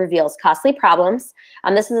Evaluation Reveals Costly Problems.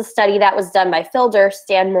 This is a study that was done by Phil Durst,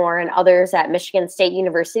 Stan Moore, and others at Michigan State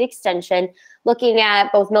University Extension, looking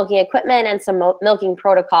at both milking equipment and some milking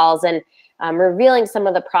protocols and revealing some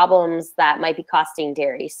of the problems that might be costing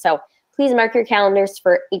dairies. So please mark your calendars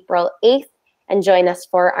for April 8th and join us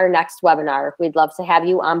for our next webinar. We'd love to have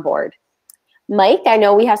you on board. Mike, I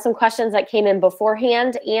know we have some questions that came in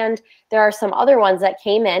beforehand, and there are some other ones that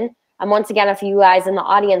came in. Once again, if you guys in the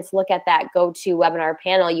audience look at that GoToWebinar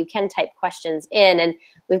panel, you can type questions in, and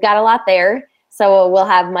we've got a lot there. So we'll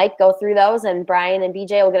have Mike go through those, and Brian and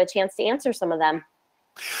BJ will get a chance to answer some of them.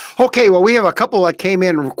 Okay, well, we have a couple that came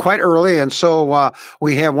in quite early, and so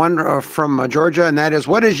we have one from Georgia, and that is,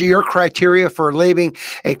 what is your criteria for labeling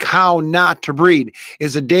a cow not to breed?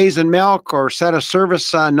 Is it days in milk or set of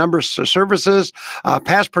service numbers of services,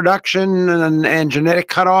 past production and genetic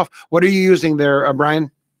cutoff? What are you using there,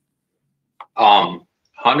 Brian?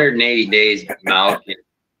 180 days of milk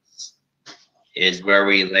is where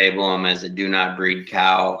we label them as a do not breed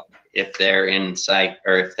cow. If they're in psych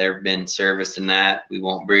or if they've been serviced in that, we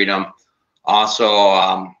won't breed them.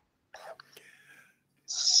 Also,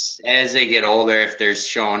 as they get older, if there's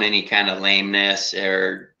shown any kind of lameness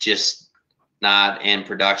or just not in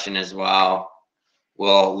production as well,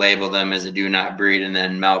 we'll label them as a do not breed and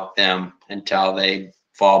then milk them until they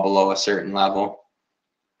fall below a certain level.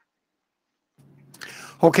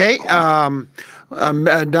 Okay,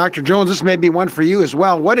 Dr. Jones, this may be one for you as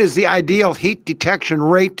well. What is the ideal heat detection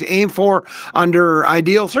rate to aim for under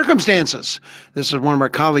ideal circumstances? This is one of our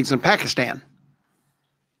colleagues in Pakistan.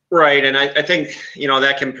 Right, and I think,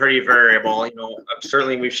 that can be pretty variable.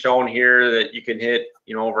 Certainly we've shown here that you can hit,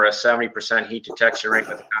 over a 70% heat detection rate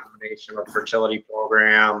with a combination of fertility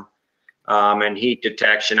program and heat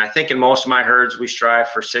detection. I think in most of my herds, we strive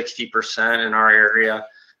for 60% in our area.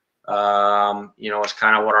 It's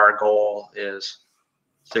kind of what our goal is,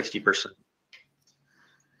 60%.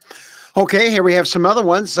 Okay, here we have some other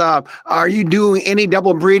ones. Are you doing any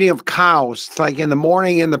double breeding of cows, like in the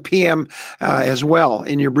morning and the PM as well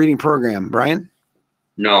in your breeding program, Brian?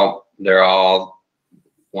 No, they're all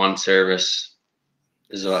one service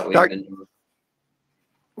is what we've been doing.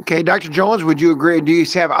 Okay, Dr. Jones, would you agree? Do you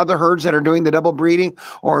have other herds that are doing the double breeding,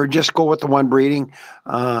 or just go with the one breeding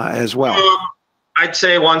as well? I'd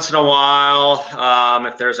say once in a while,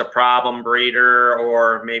 if there's a problem breeder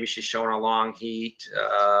or maybe she's showing a long heat,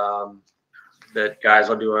 that guys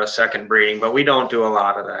will do a second breeding, but we don't do a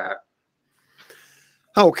lot of that.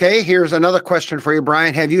 Okay, here's another question for you,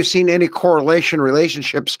 Brian. Have you seen any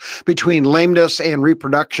relationships between lameness and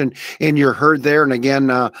reproduction in your herd there? And again,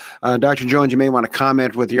 Dr. Jones, you may want to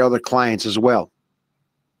comment with your other clients as well.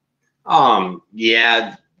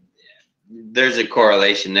 Yeah, there's a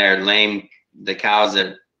correlation there. The cows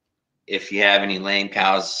that, if you have any lame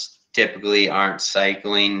cows, typically aren't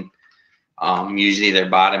cycling. Usually their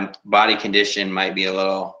body condition might be a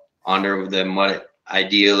little under than what it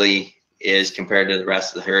ideally is compared to the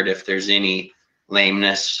rest of the herd if there's any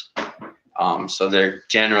lameness. So they're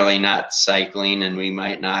generally not cycling, and we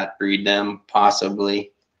might not breed them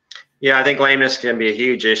possibly. Yeah, I think lameness can be a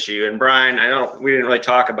huge issue. And Brian, we didn't really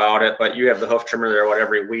talk about it, but you have the hoof trimmer there,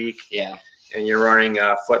 every week? Yeah. And you're running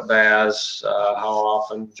foot baths, how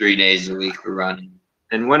often? 3 days a week we're running.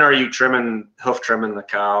 And when are you hoof trimming the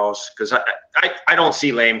cows? Because I don't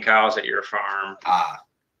see lame cows at your farm.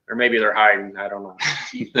 Or maybe they're hiding, I don't know.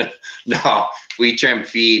 No, we trim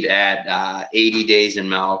feed at 80 days in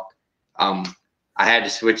milk. I had to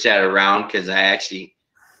switch that around because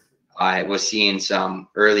I was seeing some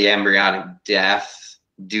early embryonic death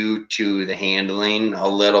due to the handling a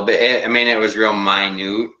little bit. I mean, it was real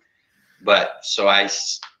minute. But so I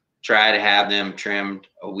try to have them trimmed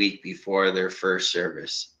a week before their first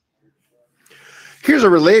service. Here's a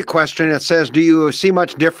related question. It says, do you see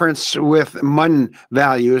much difference with MUN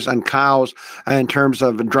values on cows in terms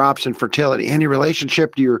of drops in fertility? Any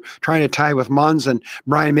relationship you're trying to tie with MUNs? And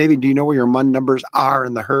Brian, maybe do you know where your MUN numbers are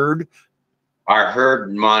in the herd? Our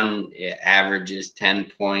herd MUN averages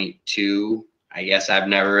 10.2 I guess I've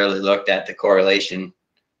never really looked at the correlation.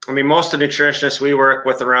 I mean, most of the nutritionists we work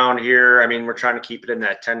with around here, I mean, we're trying to keep it in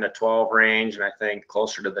that 10 to 12 range, and I think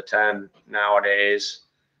closer to the 10 nowadays.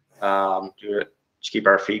 To keep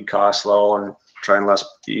our feed costs low and try and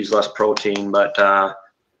use less protein. But I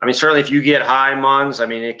mean, certainly if you get high months, I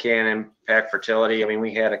mean, it can impact fertility. I mean,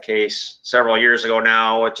 we had a case several years ago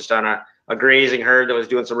now with just on a grazing herd that was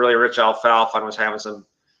doing some really rich alfalfa and was having some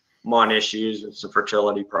mun issues and some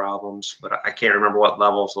fertility problems, but I can't remember what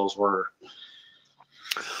levels those were.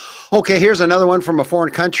 Okay, here's another one from a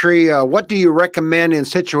foreign country. What do you recommend in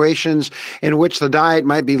situations in which the diet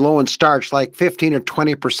might be low in starch, like 15 or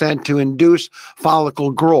 20%, to induce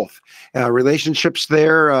follicle growth? Relationships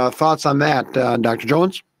there, thoughts on that, Dr.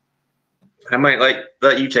 Jones? I might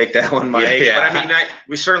let you take that one, Mike. Yeah. But I mean,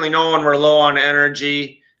 we certainly know when we're low on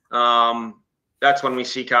energy, that's when we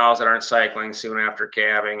see cows that aren't cycling soon after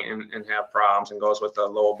calving and have problems, and goes with a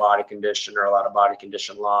low body condition or a lot of body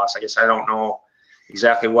condition loss. I guess I don't know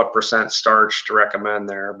exactly what % starch to recommend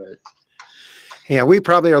there, but yeah, we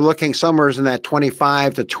probably are looking somewhere in that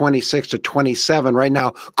 25 to 26 to 27 right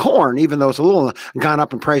now. Corn, even though it's a little gone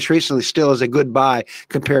up in price recently, still is a good buy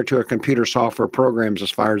compared to our computer software programs as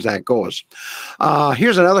far as that goes.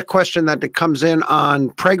 Here's another question that comes in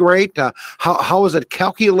on preg rate. How is it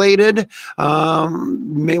calculated? You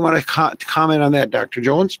may want to comment on that, Dr.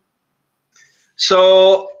 Jones.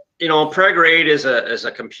 So, you know, preg rate is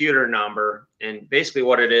a computer number, and basically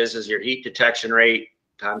what it is your heat detection rate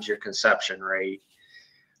times your conception rate.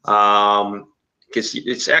 Because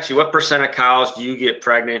it's actually what % of cows do you get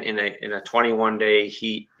pregnant in a 21-day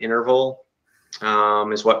heat interval,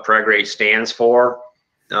 is what preg rate stands for.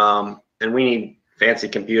 And we need fancy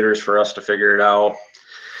computers for us to figure it out.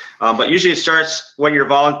 But usually it starts when your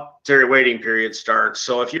voluntary waiting period starts.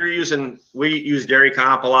 So if you're we use Dairy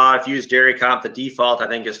Comp a lot. If you use Dairy Comp, the default I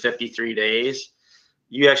think is 53 days.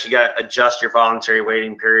 You actually got to adjust your voluntary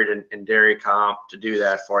waiting period in Dairy Comp to do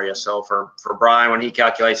that for you. So for Brian, when he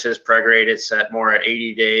calculates his preg rate, it's set more at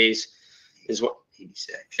 80 days, is what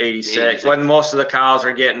 86. When most of the cows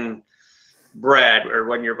are getting bred, or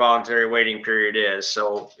when your voluntary waiting period is.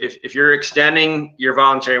 So if you're extending your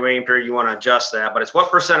voluntary waiting period, you want to adjust that. But it's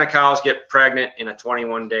what % of cows get pregnant in a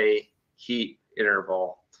 21-day heat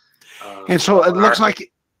interval. And so it looks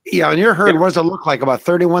like, yeah, in your herd, what does it look like? About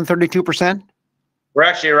 31, 32%? We're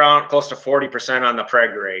actually around close to 40% on the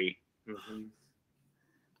preg rate,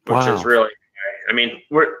 which is really high. I mean,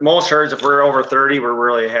 most herds, if we're over 30, we're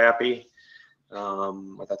really happy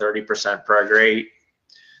with a 30% preg rate.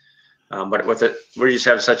 But with it, we just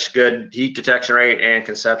have such good heat detection rate and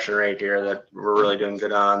conception rate here that we're really doing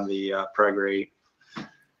good on the preg rate.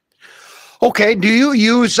 Okay, do you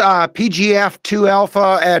use PGF2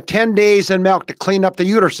 alpha at 10 days in milk to clean up the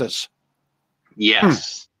uteruses?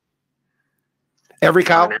 Yes. Every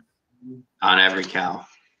cow? On every cow.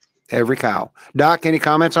 Every cow. Doc, any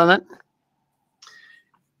comments on that?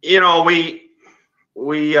 You know, a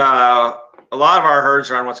lot of our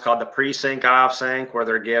herds are on what's called the pre-sync off-sync, where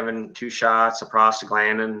they're given 2 shots of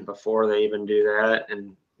prostaglandin before they even do that.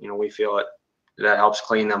 And, you know, we feel that helps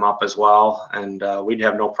clean them up as well. And we'd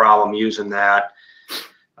have no problem using that.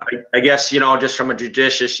 I guess, you know, just from a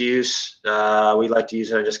judicious use, we like to use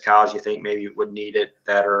it on just cows you think maybe would need it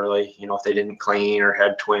that early. You know, if they didn't clean or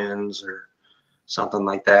had twins or something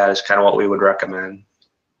like that is kind of what we would recommend.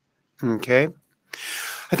 Okay.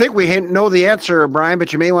 I think we know the answer, Brian,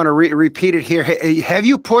 but you may want to repeat it here. Have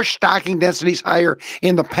you pushed stocking densities higher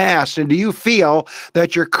in the past? And do you feel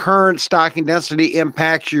that your current stocking density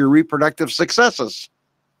impacts your reproductive successes?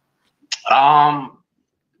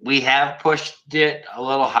 We have pushed it a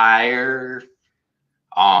little higher.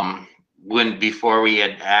 Before we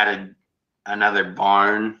had added another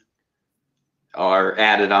barn, or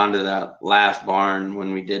added onto the last barn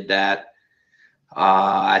when we did that.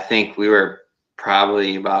 I think we were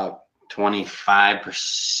probably about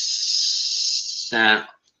 25%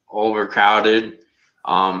 overcrowded.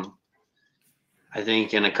 I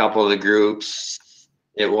think in a couple of the groups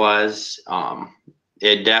it was.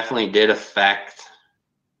 It definitely did affect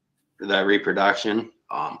the reproduction,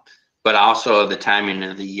 but also the timing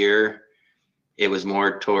of the year. It was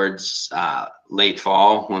more towards late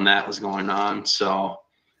fall when that was going on. So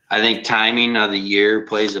I think timing of the year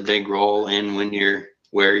plays a big role in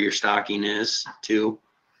where your stocking is too.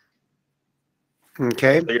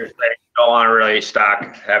 Okay. So you're saying you don't want to really stock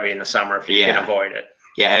heavy in the summer if you can avoid it.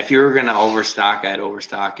 Yeah, if you were going to overstock, I'd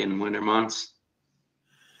overstock in winter months.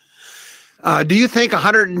 Do you think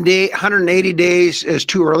 180 days is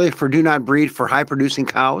too early for do not breed for high producing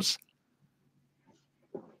cows?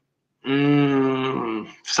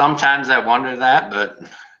 Sometimes I wonder that, but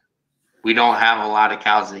we don't have a lot of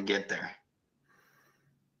cows that get there.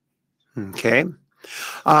 Okay.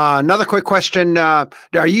 Another quick question. Are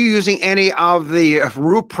you using any of the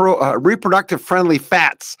reproductive friendly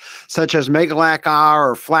fats, such as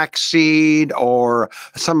Megalac-R or flaxseed or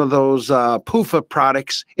some of those PUFA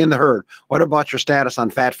products in the herd? What about your status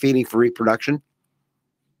on fat feeding for reproduction?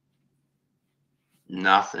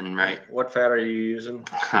 Nothing, right? What fat are you using?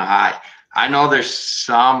 I know there's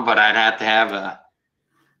some, but I'd have to have a,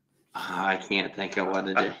 I can't think of what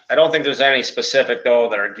it is. I don't think there's any specific though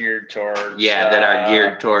that are geared towards. Yeah, that are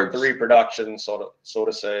geared towards the reproduction, so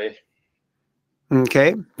to say.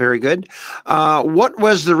 Okay, very good. What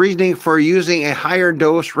was the reasoning for using a higher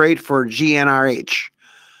dose rate for GnRH?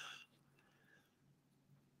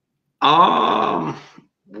 Paul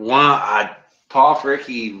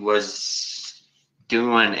Fricky was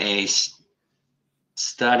doing a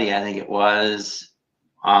study, I think it was,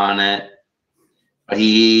 on it. But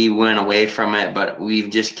he went away from it, but we've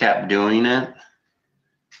just kept doing it,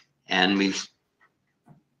 and we've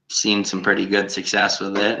seen some pretty good success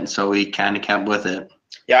with it, and so we kind of kept with it.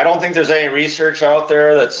 Yeah, I don't think there's any research out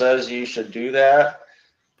there that says you should do that,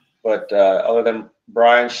 but other than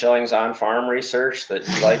Brian Schilling's on-farm research that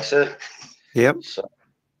he likes it. Yep. So.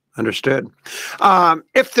 Understood.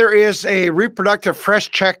 If there is a reproductive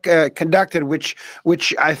fresh check conducted, which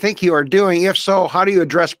I think you are doing, if so, how do you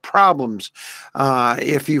address problems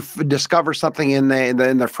if you discover something in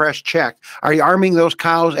the fresh check? Are you arming those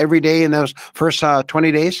cows every day in those first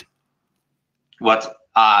 20 days? What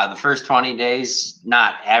the first 20 days?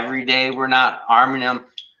 Not every day. We're not arming them,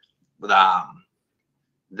 but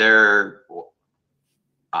they're.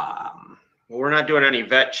 We're not doing any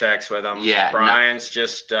vet checks with them. Yeah, Brian's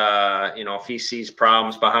just, you know, if he sees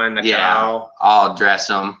problems behind the cow, I'll address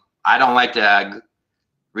them. I don't like to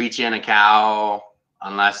reach in a cow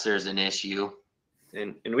unless there's an issue.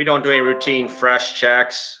 And we don't do any routine fresh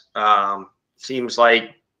checks. Seems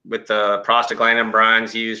like with the prostaglandin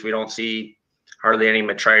Brian's used, we don't see hardly any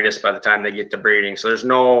metritis by the time they get to breeding. So there's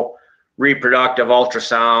no reproductive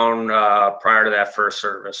ultrasound prior to that first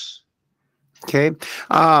service. Okay.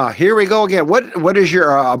 Here we go again. What is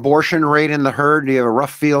your abortion rate in the herd? Do you have a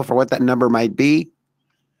rough feel for what that number might be?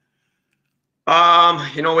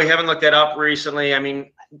 You know, we haven't looked that up recently. I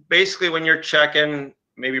mean, basically when you're checking,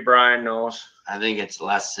 maybe Brian knows. I think it's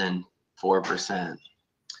less than 4%.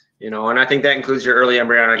 You know, and I think that includes your early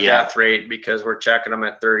embryonic death rate, because we're checking them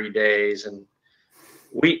at 30 days. And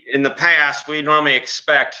in the past, we normally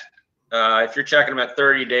expect, if you're checking them at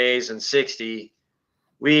 30 days and 60,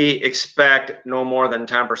 we expect no more than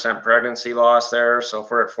 10% pregnancy loss there. So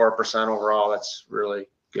if we're at 4% overall, that's really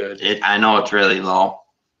good. I know it's really low.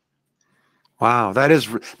 Wow,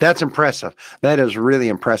 that's impressive. That is really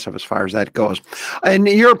impressive as far as that goes. In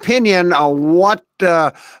your opinion, what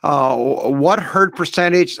herd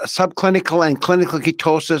percentage, subclinical and clinical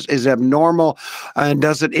ketosis, is abnormal, and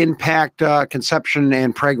does it impact conception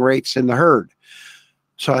and preg rates in the herd?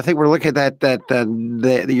 So I think we're looking at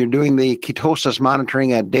that you're doing the ketosis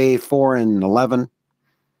monitoring at day 4 and 11.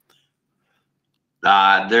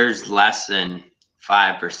 There's less than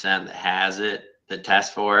 5% that has it, that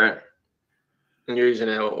test for it. And you're using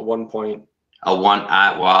a 1 point.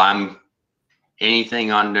 I'm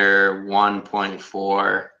anything under 1.4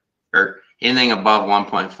 or anything above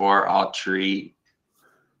 1.4, I'll treat.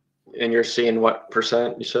 And you're seeing what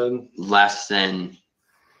percent you said? Less than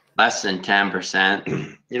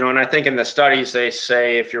 10%. You know, and I think in the studies they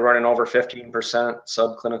say if you're running over 15%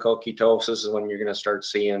 subclinical ketosis is when you're going to start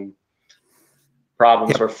seeing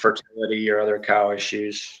problems with fertility or other cow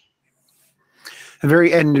issues.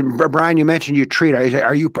 And Brian, you mentioned you treat.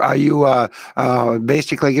 Are you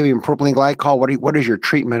basically giving propylene glycol? What is your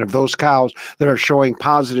treatment of those cows that are showing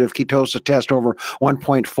positive ketosis test over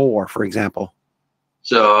 1.4, for example?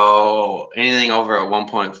 So anything over a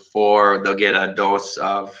 1.4, they'll get a dose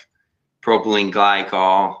of propylene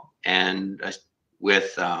glycol and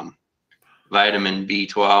with vitamin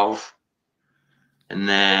B12. And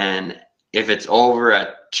then if it's over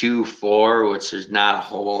a 2.4, which is not a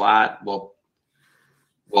whole lot, we'll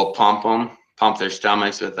pump their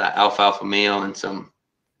stomachs with alfalfa meal and some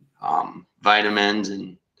vitamins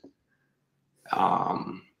and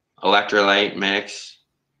electrolyte mix.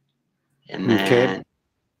 And then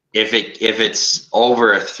if it's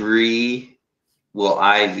over a 3, we'll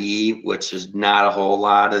IV, which is not a whole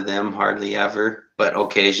lot of them, hardly ever, but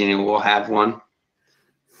occasionally we'll have one.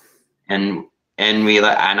 And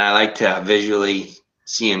I like to visually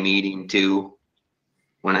see them eating too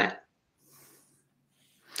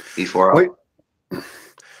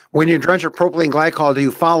When you drench your propylene glycol, do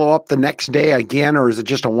you follow up the next day again, or is it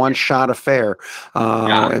just a one-shot affair?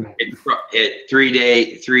 It 3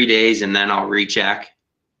 days, and then I'll recheck.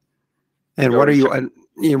 And what are you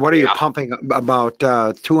pumping about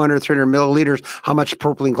 200, 300 milliliters? How much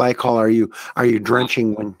propylene glycol are you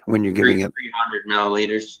drenching when you're giving it? 300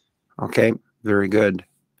 milliliters. Okay, very good.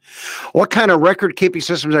 What kind of record-keeping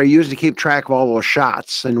systems are you using to keep track of all those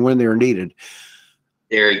shots and when they're needed?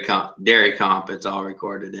 Dairy comp, it's all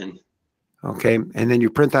recorded in. Okay, and then you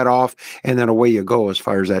print that off, and then away you go as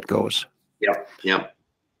far as that goes. Yep.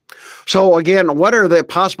 So again, what are the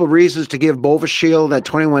possible reasons to give Bovishield at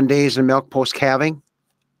 21 days in milk post-calving?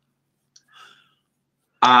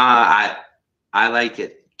 I like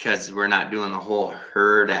it because we're not doing the whole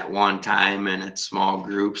herd at one time and it's small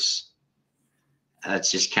groups.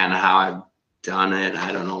 That's just kind of how I've done it.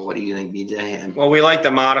 I don't know. What do you think, BJ? Well, we like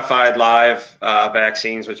the modified live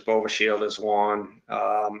vaccines, which Bovishield is one.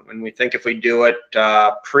 And we think if we do it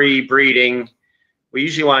pre-breeding, we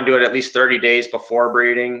usually want to do it at least 30 days before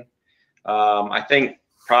breeding. I think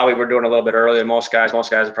probably we're doing a little bit earlier than most guys.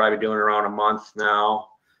 Most guys are probably doing it around a month now.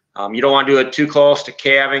 You don't want to do it too close to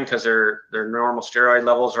calving because their normal steroid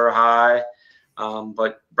levels are high.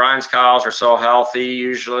 But Brian's cows are so healthy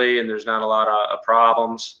usually, and there's not a lot of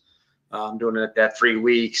problems. Doing it at 3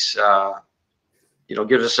 weeks,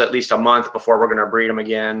 gives us at least a month before we're going to breed them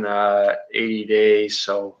again, 80 days.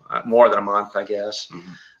 So more than a month, I guess.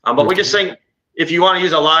 Mm-hmm. But we just think if you want to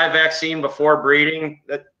use a live vaccine before breeding,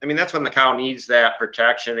 that's when the cow needs that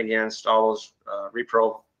protection against all those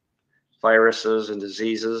repro viruses and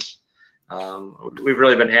diseases. We've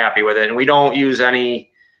really been happy with it, and we don't use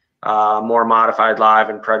any more modified live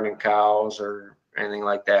in pregnant cows or anything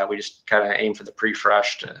like that. We just kind of aim for the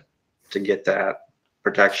pre-fresh to get that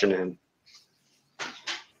protection in.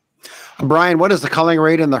 Brian, what is the culling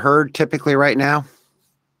rate in the herd typically right now?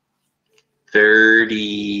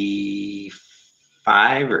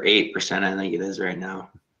 35 or 8%, I think it is right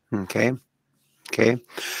now. Okay.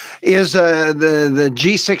 Is the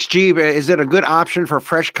G6G, is it a good option for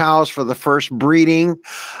fresh cows for the first breeding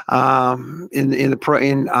on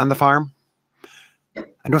the farm?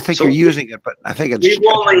 I don't think you're using it, but I think it's. We've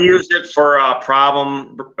only used it for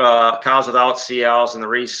problem cows without CLs in the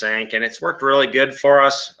resync, and it's worked really good for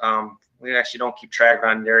us. We actually don't keep track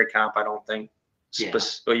on Dairy Comp, I don't think. Yeah.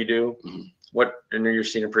 Oh, you do? Mm-hmm. And you're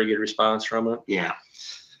seeing a pretty good response from it? Yeah.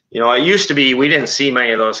 It used to be we didn't see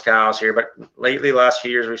many of those cows here, but lately, last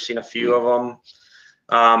few years, we've seen a few of them.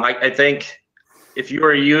 I think if you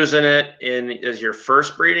were using it as your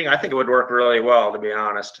first breeding, I think it would work really well, to be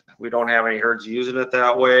honest. We don't have any herds using it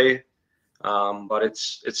that way, but it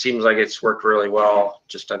seems like it's worked really well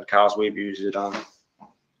just on cows we've used it on.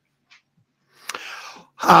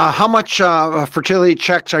 How much fertility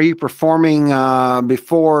checks are you performing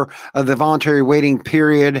before the voluntary waiting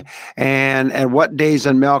period, and what days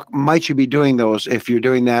in milk might you be doing those if you're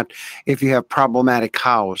doing that if you have problematic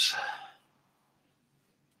cows?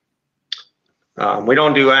 We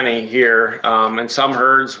don't do any here. In some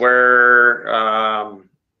herds where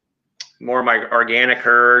more of my organic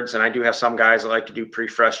herds, and I do have some guys that like to do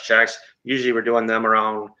pre-fresh checks. Usually we're doing them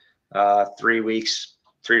around 3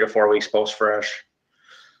 to 4 weeks post-fresh.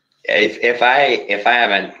 If I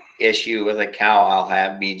have an issue with a cow, I'll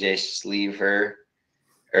have BJ sleeve her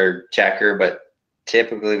or check her, but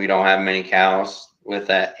typically we don't have many cows with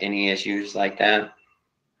any issues like that.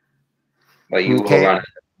 But you will run it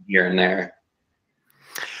here and there.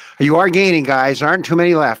 You are gaining, guys. Aren't too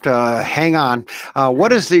many left. Hang on.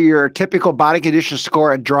 What is your typical body condition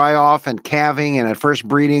score at dry off and calving and at first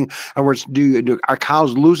breeding? In other words, are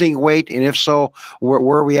cows losing weight? And if so, where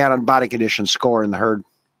are we at on body condition score in the herd?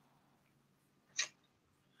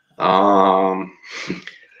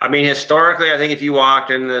 Historically, I think if you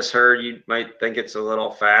walked in this herd, you might think it's a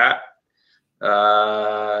little fat. They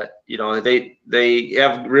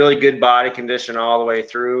have really good body condition all the way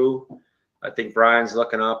through. I think Brian's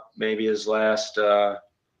looking up maybe his last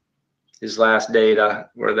data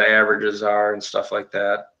where the averages are and stuff like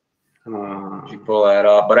that. If you pull that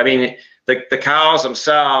up, but the cows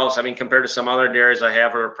themselves, compared to some other dairies I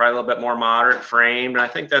have, are probably a little bit more moderate framed, and I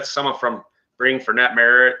think that's some from breeding for net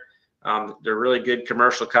merit. They're really good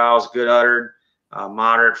commercial cows, good uddered,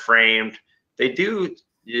 moderate framed. They do,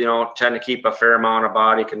 tend to keep a fair amount of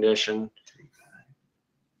body condition.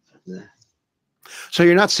 So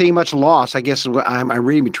you're not seeing much loss, I guess. I'm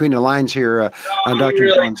reading between the lines here, no, Dr.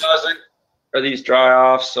 Really Jones. Doesn't are these dry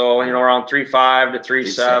offs. So around 3.5 to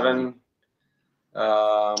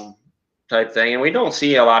 3.7 type thing, and we don't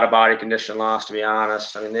see a lot of body condition loss, to be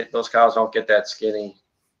honest. Those cows don't get that skinny.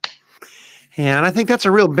 Yeah, and I think that's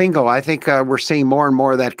a real bingo. I think we're seeing more and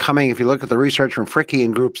more of that coming. If you look at the research from Fricke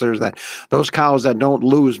and groups, there's that those cows that don't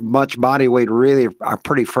lose much body weight really are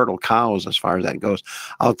pretty fertile cows as far as that goes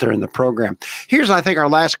out there in the program. Here's, I think, our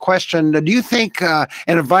last question. Do you think an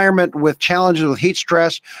environment with challenges with heat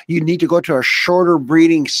stress, you need to go to a shorter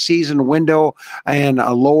breeding season window and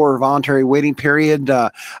a lower voluntary waiting period?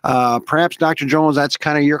 Perhaps, Dr. Jones, that's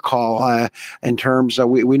kind of your call in terms of,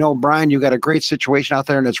 we know, Brian, you got a great situation out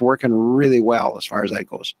there and it's working really well as far as that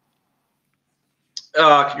goes.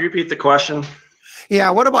 Can you repeat the question? Yeah,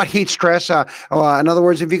 what about heat stress? In other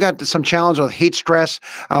words, if you got some challenge with heat stress,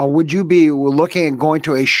 would you be looking at going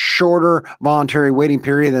to a shorter voluntary waiting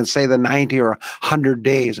period than, say, the 90 or 100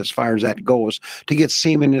 days as far as that goes to get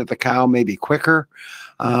semen into the cow maybe quicker?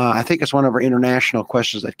 I think it's one of our international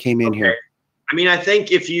questions that came in here. I mean, I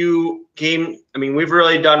think if you came, I mean, we've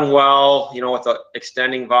really done well, you know, with the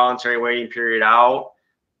extending voluntary waiting period out.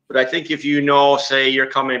 But I think if you know, say you're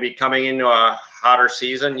coming into a hotter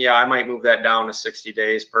season, yeah, I might move that down to 60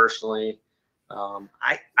 days personally.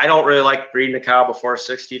 I don't really like breeding a cow before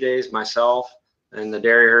 60 days myself. And the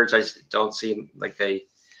dairy herds, I just don't seem like they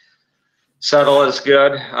settle as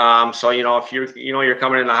good. So, you know, if you're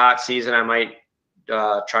coming in the hot season, I might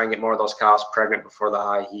try and get more of those cows pregnant before the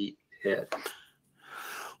high heat hit.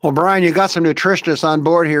 Well, Brian, you got some nutritionists on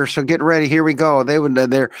board here, so get ready. Here we go.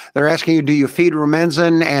 They're asking you, do you feed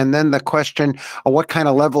Rumensin? And then the question, what kind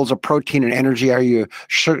of levels of protein and energy are you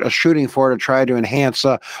shooting for to try to enhance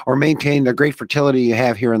or maintain the great fertility you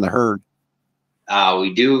have here in the herd?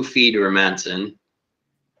 We do feed Rumensin.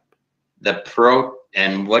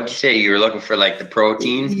 And what'd you say? You were looking for, like, the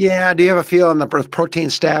protein? Yeah. Do you have a feel on the protein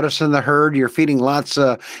status in the herd? You're feeding lots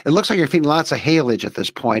of, it looks like you're feeding lots of haylage at this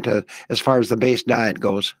point as far as the base diet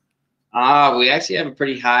goes. We actually have a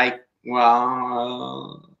pretty high,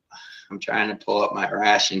 well, I'm trying to pull up my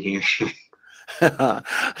ration here.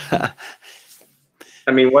 I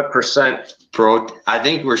mean, what percent? I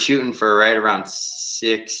think we're shooting for right around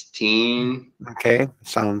 16. Okay,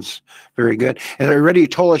 sounds very good. And already you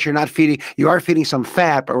told us you are feeding some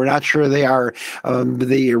fat, but we're not sure they are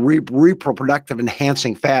the reproductive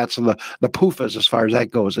enhancing fats and the PUFAs as far as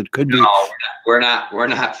that goes. It could be. No, we're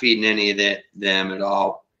not feeding any of them at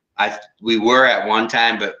all. We were at one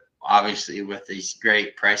time, but obviously with these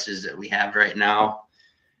great prices that we have right now,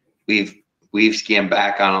 we've skimmed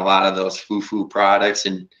back on a lot of those foo-foo products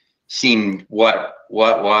and seen what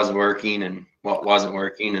was working and what wasn't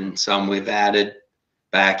working, and some we've added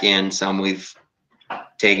back in, some we've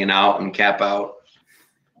taken out and kept out.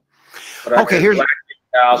 Okay, here's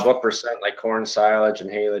cows. What percent, like corn silage and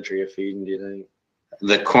haylage, are you feeding, do you think?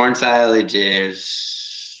 The corn silage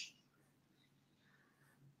is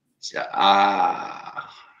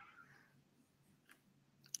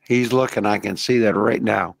he's looking. I can see that right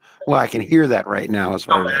now. Well, I can hear that right now as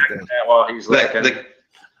far as that goes. Well, he's looking.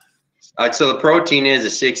 So the protein is a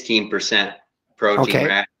 16% protein. Okay.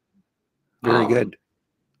 Ration. Very good.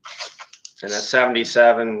 And that's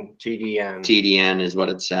 77 TDN. TDN is what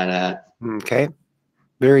it's set at. Okay.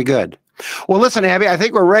 Very good. Well, listen, Abby, I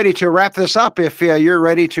think we're ready to wrap this up. If you're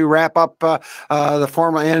ready to wrap up the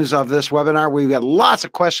formal ends of this webinar, we've got lots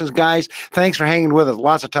of questions, guys. Thanks for hanging with us.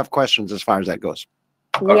 Lots of tough questions as far as that goes.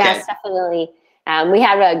 Okay. Yes, definitely. We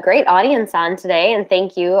had a great audience on today, and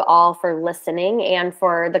thank you all for listening and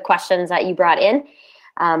for the questions that you brought in.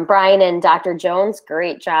 Brian and Dr. Jones,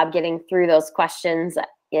 great job getting through those questions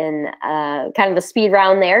in kind of the speed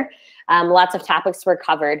round there. Lots of topics were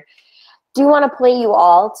covered. Do want to play you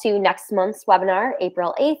all to next month's webinar,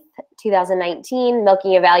 April 8th, 2019,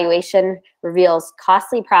 Milking Evaluation Reveals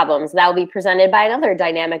Costly Problems. That will be presented by another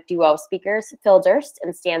dynamic duo of speakers, Phil Durst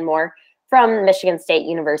and Stan Moore, from Michigan State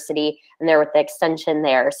University, and they're with the extension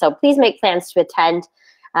there. So please make plans to attend.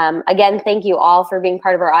 Again, thank you all for being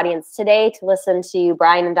part of our audience today to listen to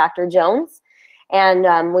Brian and Dr. Jones.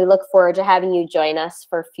 And we look forward to having you join us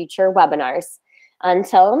for future webinars.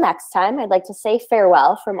 Until next time, I'd like to say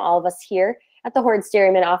farewell from all of us here at the Hordes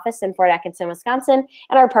Dairyman office in Fort Atkinson, Wisconsin,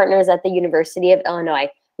 and our partners at the University of Illinois.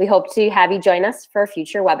 We hope to have you join us for a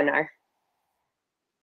future webinar.